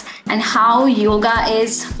practice, and how yoga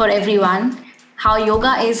is for everyone, how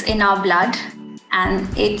yoga is in our blood. And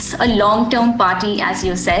it's a long-term party, as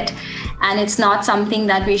you said, and it's not something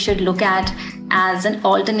that we should look at as an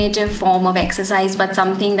alternative form of exercise, but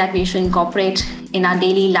something that we should incorporate in our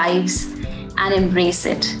daily lives and embrace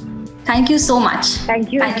it. Thank you so much.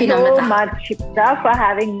 Thank you so Namrata. much, Shipta, for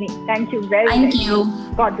having me. Thank you very much. Thank you.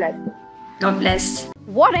 God bless. God bless.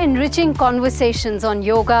 What enriching conversations on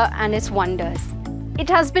yoga and its wonders. It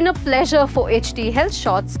has been a pleasure for HT Health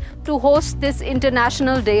Shots to host this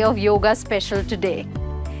International Day of Yoga special today.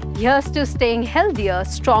 Here's to staying healthier,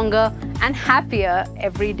 stronger, and happier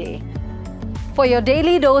every day. For your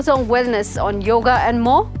daily dose on wellness on yoga and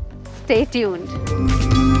more, stay tuned.